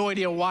have no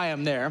idea why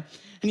I'm there.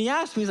 And he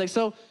asked me, he's like,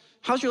 so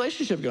how's your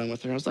relationship going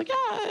with her? I was like,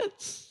 yeah,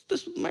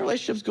 my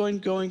relationship's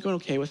going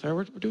okay with her.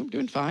 We're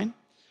doing fine.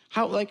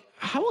 How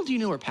well do you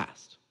know her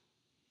past?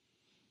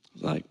 I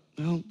was like,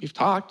 well, we've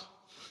talked.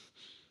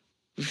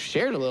 We've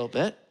shared a little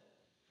bit.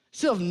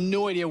 Still have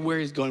no idea where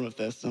he's going with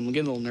this. I'm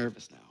getting a little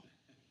nervous now.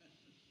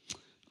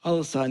 All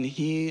of a sudden,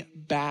 he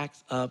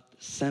backs up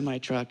the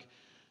semi-truck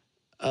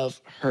of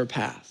her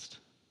past.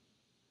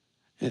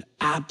 And it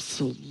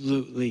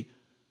absolutely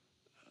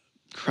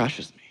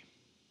crushes me.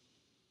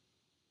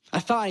 I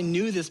thought I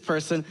knew this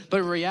person, but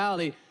in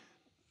reality,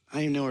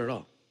 I didn't know her at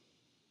all.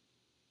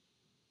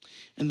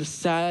 And the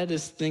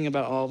saddest thing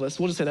about all this,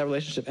 we'll just say that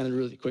relationship ended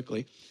really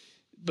quickly,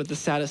 but the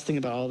saddest thing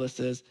about all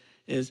this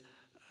is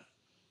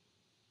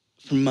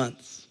for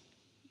months,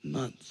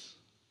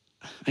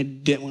 I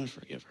didn't want to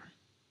forgive her.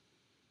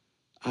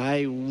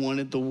 I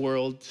wanted the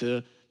world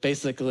to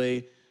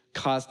basically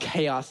cause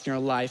chaos in her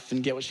life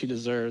and get what she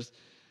deserves.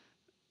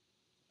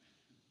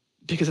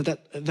 Because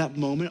at that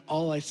moment,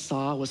 all I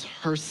saw was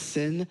her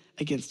sin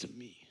against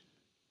me.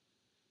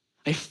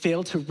 I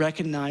failed to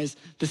recognize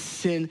the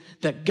sin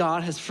that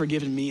God has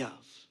forgiven me of.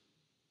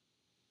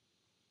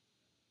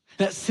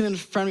 That sin in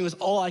front of me was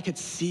all I could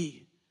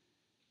see.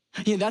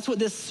 That's what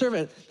this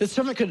servant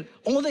could,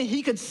 only thing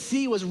he could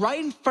see was right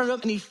in front of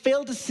him, and he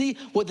failed to see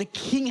what the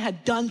king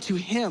had done to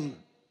him.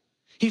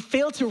 He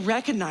failed to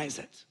recognize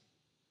it.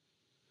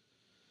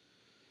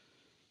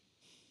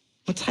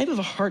 What type of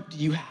a heart do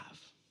you have?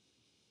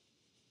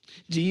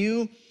 Do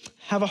you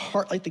have a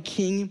heart like the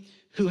king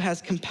who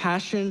has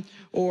compassion,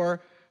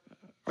 or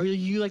are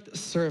you like the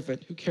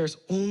servant who cares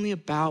only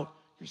about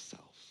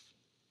yourself?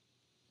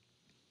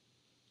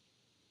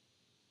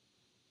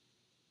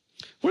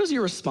 What is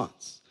your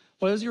response?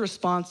 What is your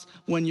response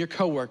when your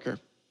coworker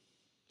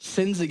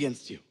sins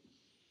against you,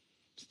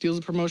 steals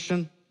a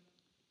promotion,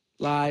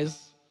 lies,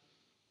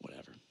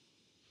 whatever?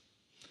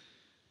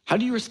 How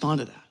do you respond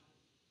to that?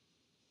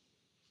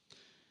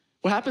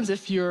 What happens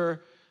if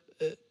your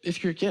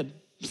kid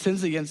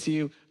sins against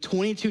you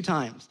 22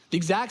 times, the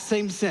exact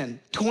same sin,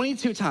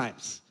 22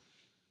 times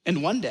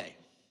in one day?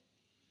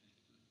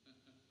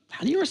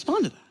 How do you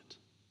respond to that?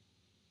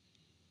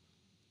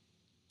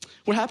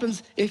 What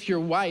happens if your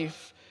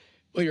wife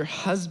or your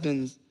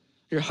husband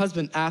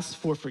asks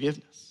for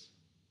forgiveness?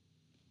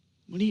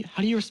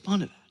 How do you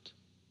respond to that?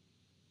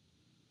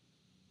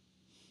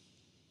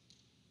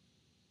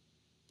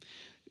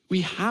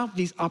 We have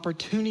these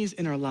opportunities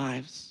in our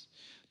lives,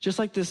 just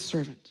like this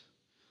servant.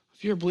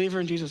 If you're a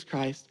believer in Jesus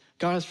Christ,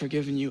 God has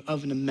forgiven you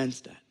of an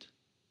immense debt.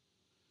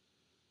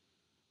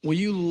 Will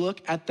you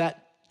look at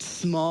that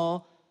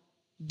small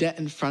debt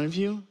in front of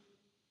you,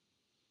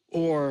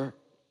 or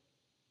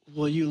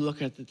will you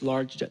look at the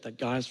large debt that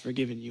God has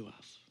forgiven you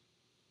of?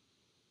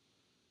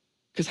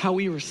 Because how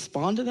we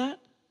respond to that,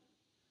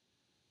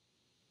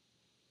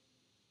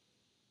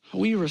 how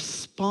we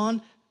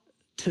respond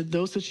to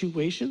those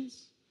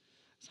situations,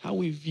 is how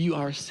we view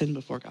our sin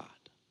before God.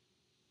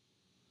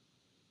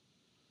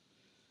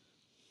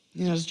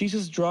 As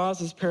Jesus draws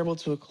this parable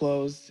to a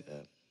close,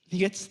 he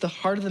gets to the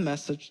heart of the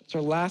message. It's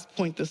our last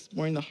point this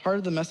morning, the heart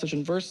of the message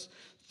in verse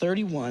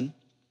 31.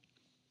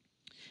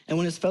 And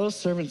when his fellow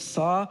servants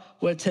saw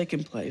what had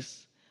taken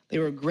place, they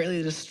were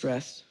greatly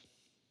distressed.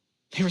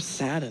 They were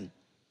saddened.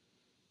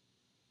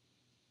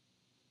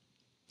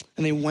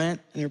 And they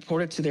went and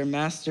reported to their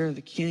master,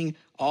 the king,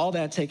 all that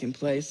had taken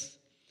place.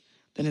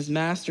 Then his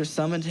master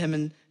summoned him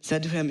and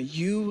said to him,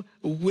 "You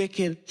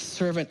wicked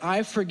servant,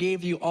 I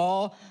forgave you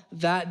all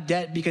that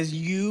debt because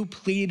you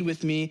pleaded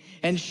with me.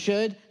 And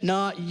should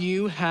not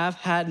you have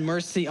had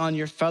mercy on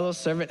your fellow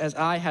servant as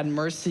I had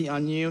mercy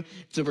on you?"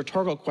 It's a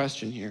rhetorical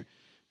question here.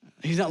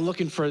 He's not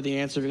looking for the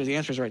answer because the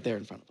answer is right there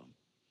in front of him.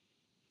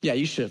 Yeah,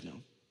 you should have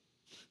known.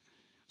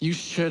 You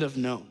should have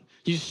known.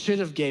 You should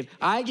have gave.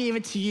 I gave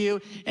it to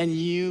you, and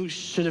you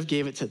should have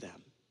gave it to them.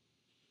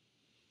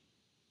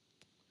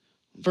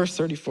 Verse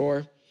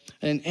 34,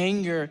 in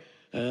anger,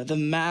 the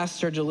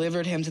master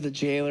delivered him to the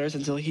jailers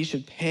until he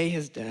should pay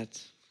his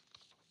debt.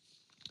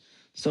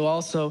 So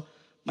also,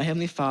 my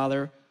heavenly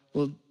Father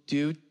will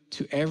do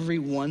to every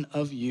one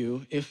of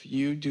you if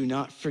you do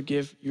not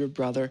forgive your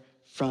brother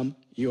from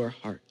your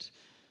heart.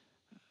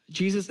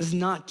 Jesus is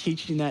not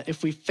teaching that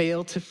if we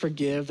fail to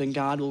forgive, then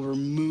God will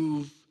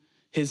remove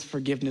his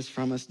forgiveness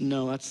from us.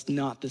 No, that's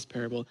not this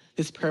parable.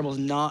 This parable is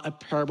not a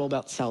parable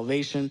about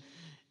salvation.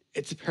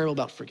 It's a parable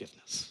about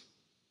forgiveness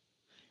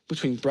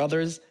between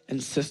brothers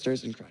and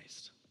sisters in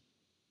Christ.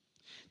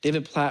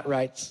 David Platt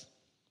writes,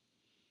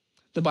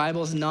 the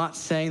Bible is not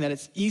saying that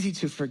it's easy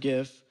to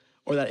forgive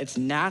or that it's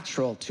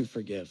natural to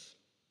forgive.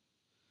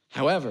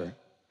 However,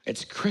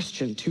 it's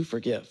Christian to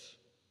forgive.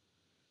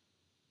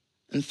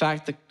 In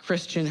fact, the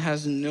Christian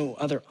has no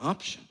other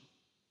option.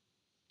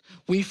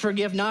 We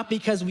forgive not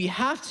because we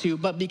have to,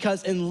 but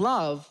because in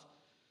love,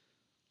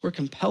 we're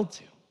compelled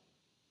to.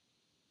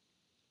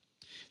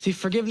 See,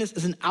 forgiveness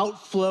is an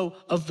outflow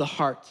of the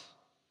heart.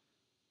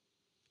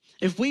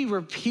 If we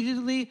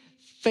repeatedly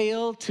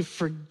fail to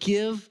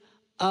forgive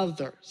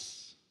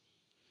others,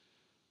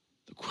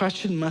 the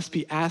question must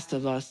be asked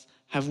of us,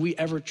 have we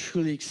ever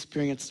truly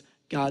experienced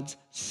God's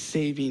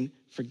saving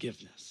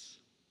forgiveness?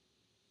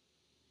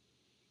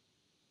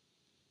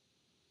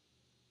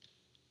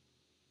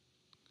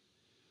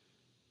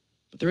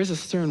 But there is a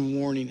stern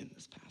warning in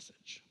this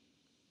passage.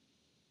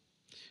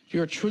 If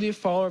you are truly a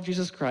follower of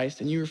Jesus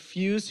Christ and you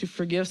refuse to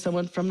forgive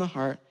someone from the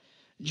heart,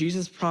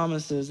 Jesus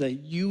promises that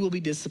you will be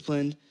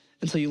disciplined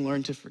until you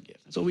learn to forgive.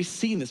 That's what we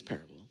see in this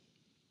parable.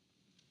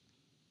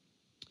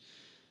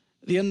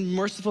 The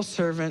unmerciful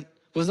servant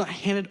was not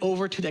handed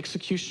over to the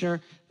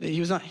executioner. He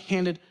was not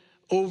handed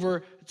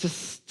over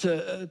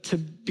to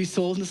be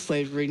sold into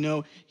slavery.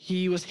 No,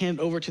 he was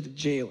handed over to the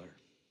jailer.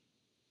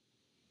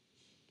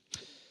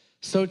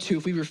 So too,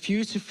 if we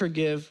refuse to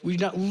forgive, we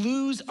do not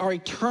lose our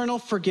eternal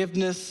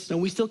forgiveness,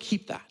 and we still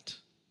keep that.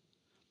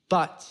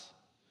 But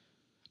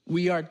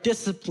we are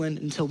disciplined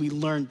until we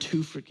learn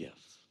to forgive.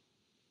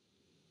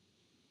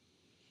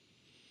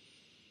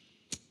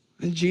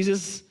 And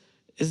Jesus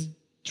is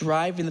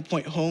driving the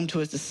point home to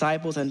his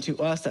disciples and to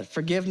us that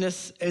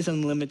forgiveness is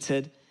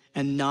unlimited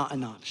and not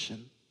an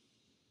option.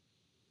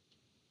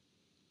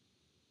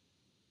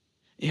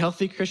 A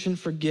healthy Christian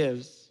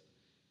forgives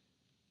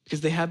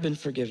because they have been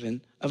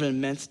forgiven of an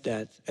immense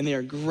debt, and they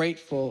are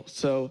grateful,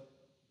 so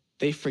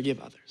they forgive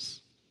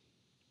others.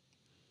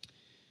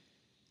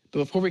 But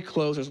before we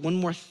close, there's one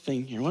more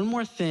thing here, one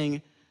more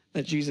thing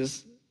that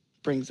Jesus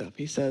brings up.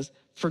 He says,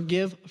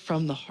 forgive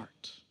from the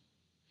heart.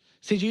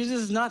 See, Jesus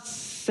is not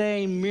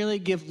saying merely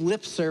give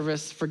lip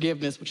service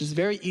forgiveness, which is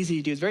very easy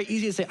to do. It's very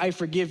easy to say, I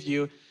forgive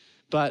you,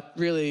 but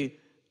really,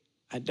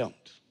 I don't.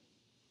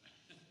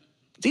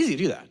 It's easy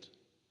to do that.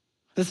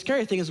 The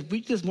scary thing is we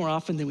do this more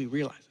often than we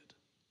realize it.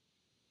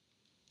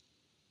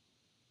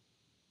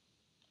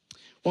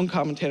 One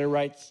commentator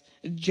writes,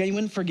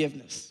 genuine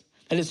forgiveness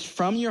that is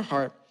from your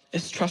heart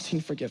is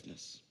trusting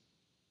forgiveness.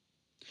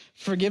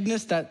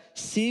 Forgiveness that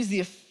sees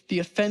the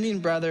offending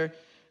brother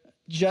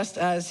just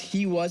as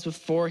he was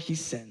before he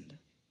sinned.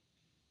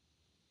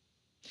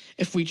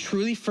 If we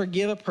truly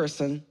forgive a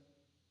person,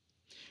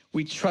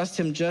 we trust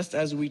him just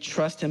as we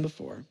trust him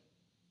before.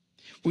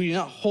 We do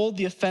not hold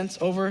the offense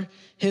over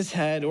his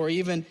head or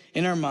even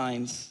in our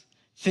minds,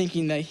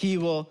 thinking that he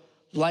will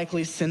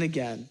likely sin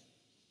again.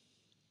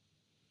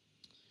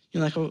 You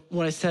know, like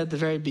what I said at the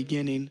very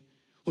beginning,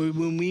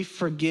 when we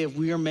forgive,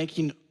 we're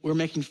making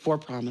 4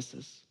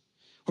 promises.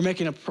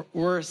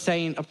 We're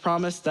saying a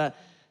promise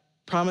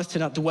to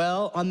not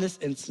dwell on this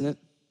incident,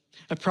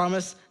 a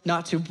promise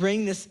not to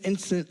bring this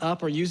incident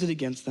up or use it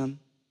against them,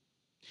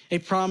 a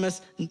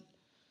promise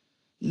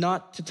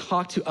not to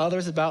talk to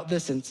others about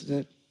this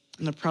incident,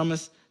 and a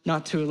promise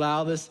not to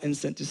allow this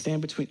incident to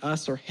stand between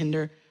us or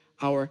hinder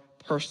our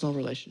personal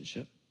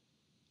relationship.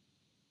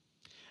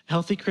 A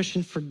healthy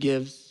Christian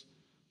forgives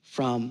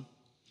from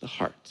the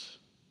heart.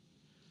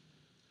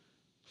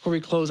 Before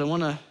we close, I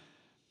want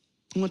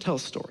to tell a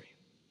story,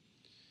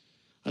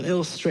 an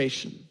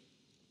illustration.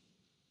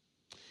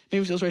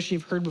 Maybe it's an illustration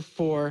you've heard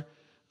before,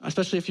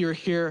 especially if you were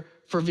here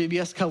for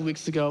VBS a couple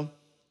weeks ago.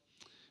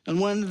 And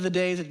one of the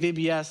days at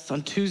VBS,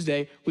 on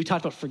Tuesday, we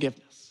talked about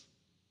forgiveness.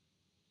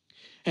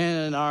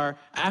 And in our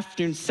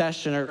afternoon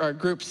session, our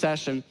group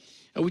session,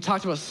 we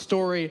talked about a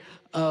story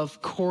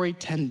of Corrie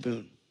ten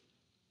Boom.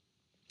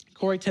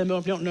 Corrie ten Boom,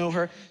 if you don't know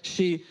her,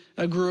 she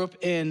grew up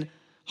in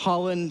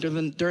Holland during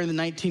the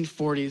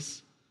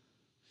 1940s,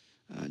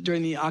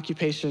 during the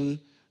occupation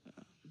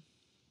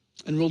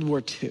in World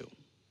War II.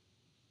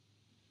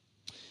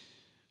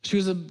 She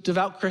was a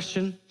devout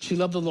Christian. She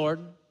loved the Lord.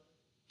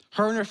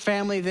 Her and her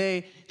family,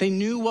 they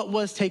knew what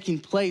was taking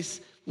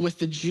place with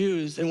the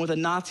Jews and what the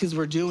Nazis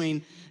were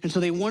doing, and so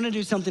they wanted to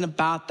do something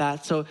about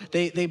that. So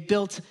they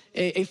built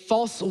a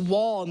false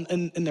wall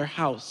in their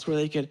house where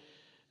they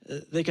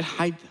could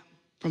hide them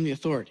from the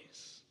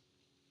authorities.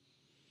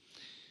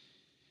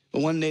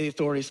 But one day the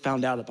authorities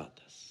found out about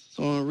this.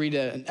 So I want to read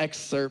an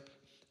excerpt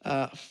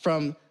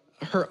from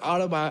her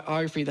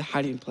autobiography, The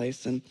Hiding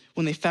Place. And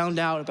when they found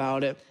out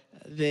about it,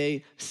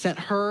 they sent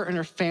her and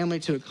her family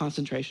to a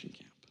concentration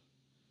camp.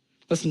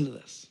 Listen to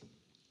this.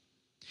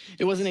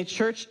 It was in a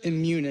church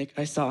in Munich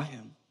I saw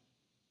him.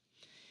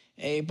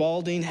 a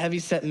balding,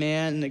 heavy-set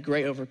man in a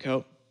gray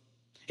overcoat,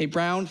 a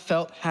brown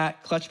felt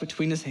hat clutched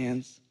between his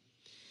hands.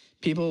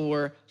 People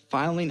were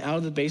filing out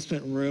of the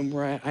basement room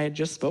where I had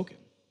just spoken.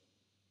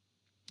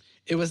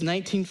 It was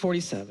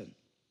 1947,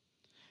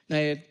 and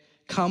I had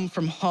come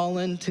from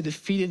Holland to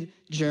defeated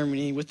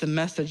Germany with the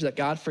message that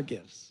God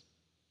forgives.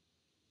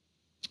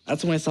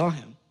 That's when I saw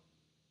him,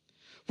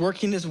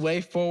 working his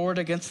way forward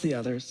against the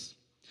others.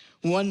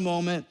 One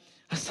moment,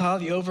 I saw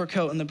the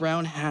overcoat and the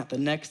brown hat, the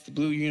next, the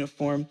blue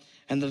uniform,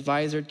 and the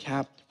visored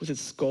cap with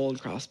its skull and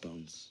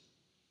crossbones.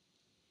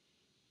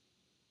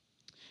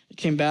 It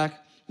came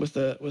back with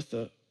a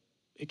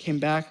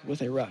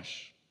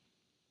rush.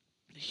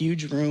 The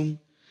huge room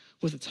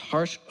with its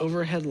harsh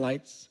overhead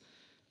lights,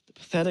 the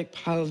pathetic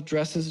pile of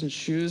dresses and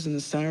shoes in the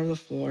center of the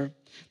floor,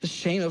 the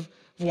shame of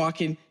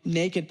walking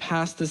naked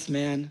past this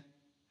man.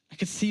 I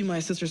could see my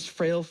sister's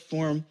frail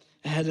form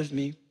ahead of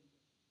me.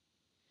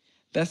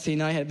 Bessie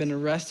and I had been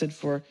arrested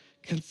for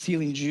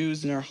concealing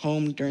Jews in our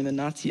home during the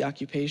Nazi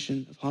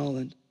occupation of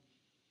Holland.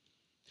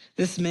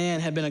 This man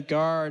had been a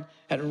guard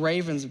at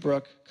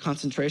Ravensbrück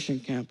concentration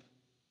camp,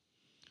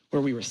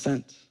 where we were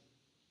sent.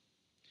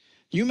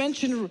 You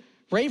mentioned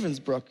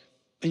Ravensbrück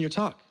in your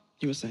talk,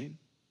 he was saying.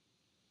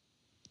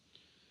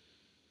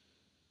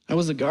 I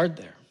was a guard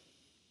there.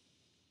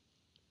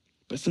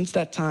 But since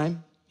that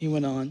time, he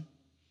went on,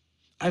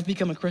 I've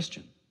become a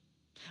Christian.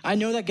 I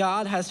know that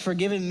God has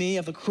forgiven me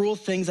of the cruel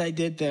things I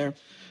did there,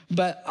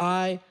 but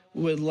I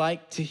would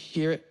like to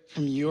hear it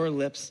from your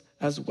lips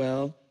as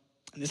well.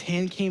 And his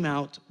hand came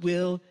out,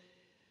 will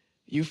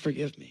you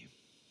forgive me?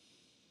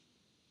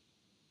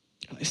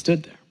 And I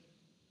stood there.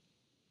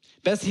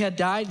 Bessie had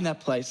died in that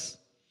place.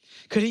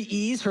 Could he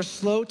ease her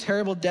slow,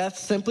 terrible death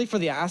simply for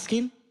the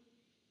asking?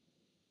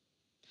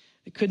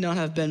 It could not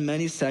have been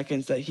many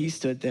seconds that he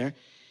stood there,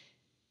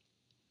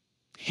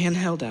 hand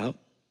held out,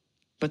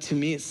 but to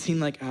me it seemed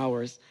like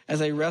hours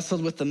as I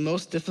wrestled with the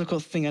most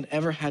difficult thing I'd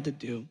ever had to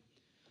do,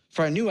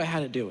 for I knew I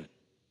had to do it.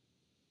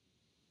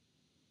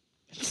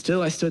 And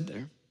still I stood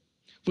there,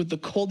 with the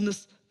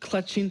coldness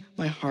clutching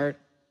my heart.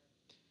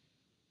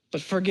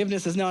 But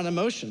forgiveness is not an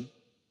emotion.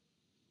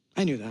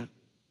 I knew that.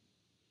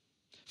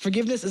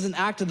 Forgiveness is an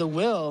act of the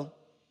will,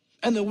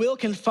 and the will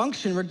can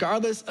function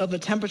regardless of the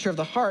temperature of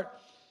the heart.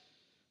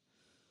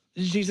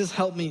 Jesus,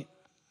 help me,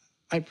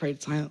 I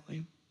prayed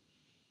silently.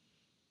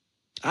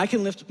 I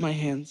can lift my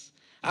hands.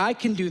 I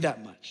can do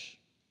that much.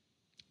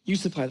 You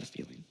supply the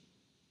feeling.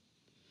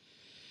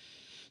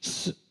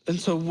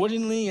 So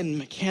woodenly and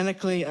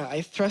mechanically, I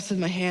thrusted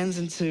my hands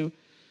into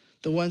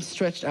the one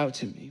stretched out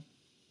to me.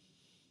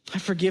 I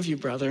forgive you,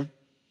 brother,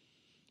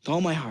 with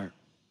all my heart.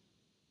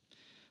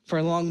 For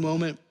a long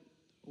moment,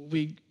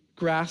 we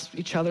grasped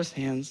each other's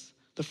hands,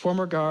 the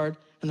former guard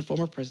and the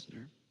former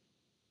prisoner.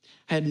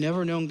 I had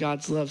never known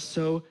God's love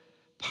so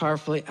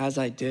powerfully as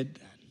I did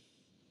then.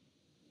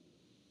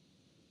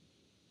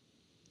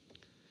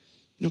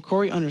 You know,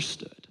 Corey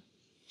understood.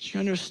 She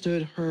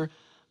understood her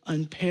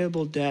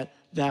unpayable debt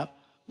that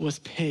was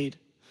paid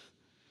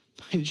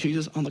by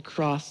Jesus on the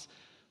cross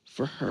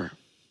for her.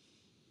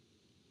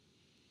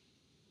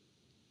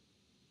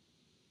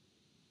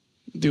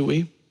 Do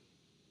we?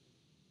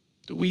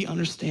 Do we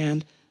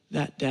understand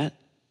that debt?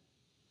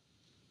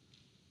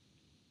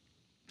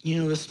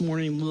 You know, this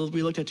morning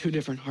we looked at two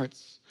different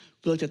hearts.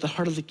 We looked at the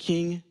heart of the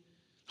king,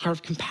 heart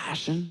of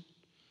compassion,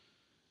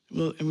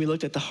 and we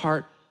looked at the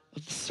heart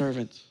of the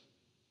servant,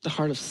 the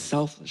heart of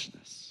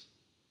selfishness.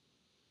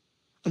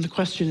 And the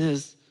question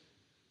is,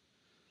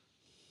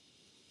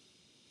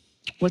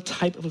 what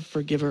type of a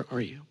forgiver are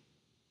you?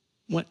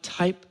 What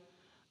type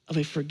of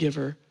a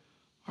forgiver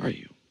are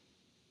you?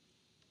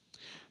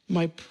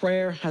 My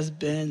prayer has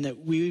been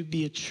that we would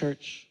be a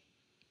church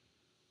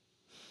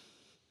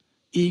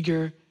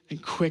eager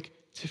and quick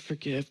to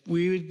forgive.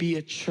 We would be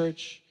a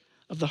church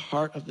of the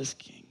heart of this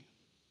King,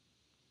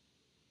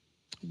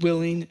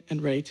 willing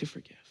and ready to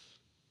forgive.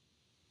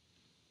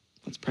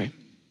 Let's pray.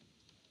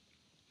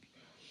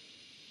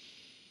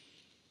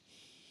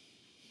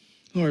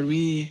 Lord,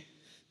 we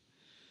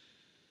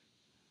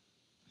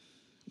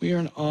are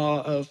in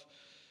awe of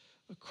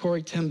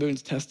Corey ten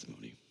Boom's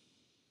testimony.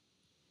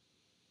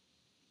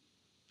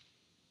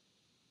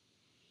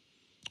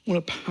 What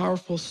a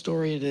powerful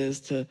story it is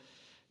to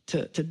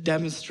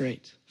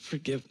demonstrate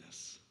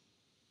forgiveness.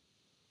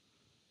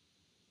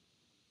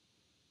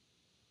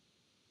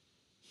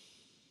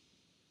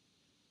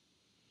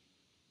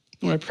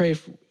 Lord, I pray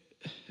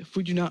if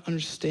we do not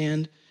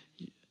understand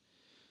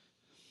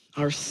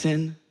our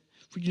sin,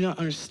 if we do not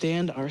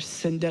understand our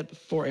sin debt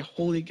before a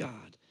holy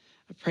God,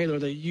 I pray,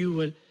 Lord, that you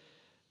would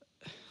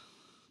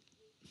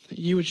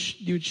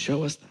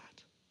show us that.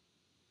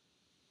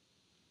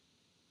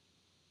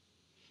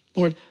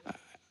 Lord,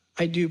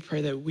 I do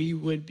pray that we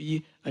would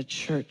be a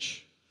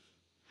church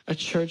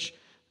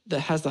that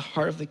has the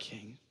heart of the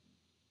King,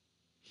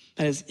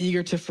 that is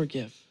eager to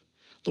forgive.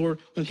 Lord,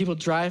 when people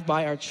drive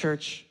by our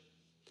church,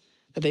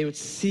 that they would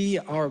see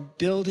our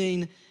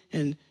building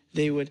and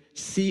they would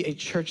see a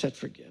church that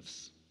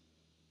forgives.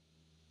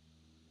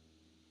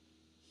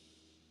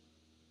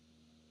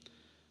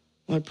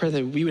 Lord, I pray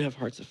that we would have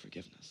hearts of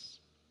forgiveness.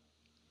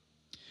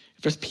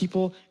 If there's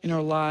people in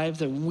our lives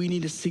that we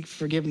need to seek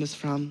forgiveness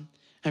from,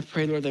 I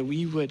pray, Lord, that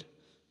we would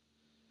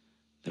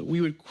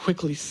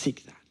quickly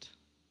seek that.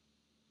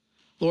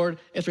 Lord,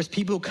 if there's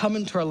people who come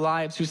into our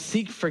lives who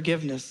seek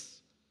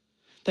forgiveness,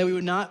 that we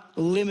would not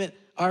limit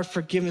our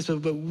forgiveness,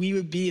 but we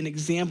would be an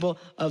example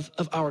of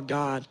our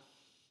God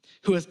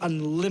who has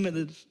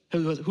unlimitless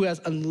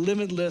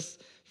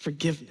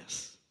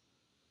forgiveness.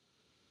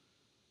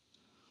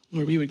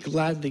 Lord, we would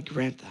gladly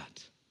grant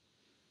that.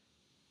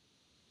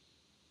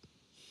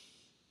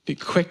 Be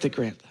quick to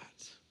grant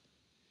that,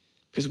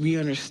 because we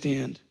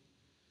understand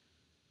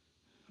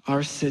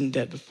our sin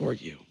debt before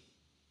you.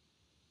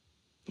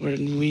 Lord,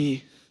 and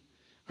we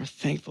are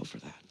thankful for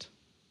that.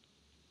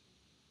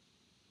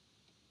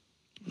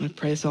 And I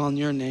pray this all in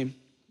your name.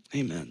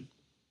 Amen.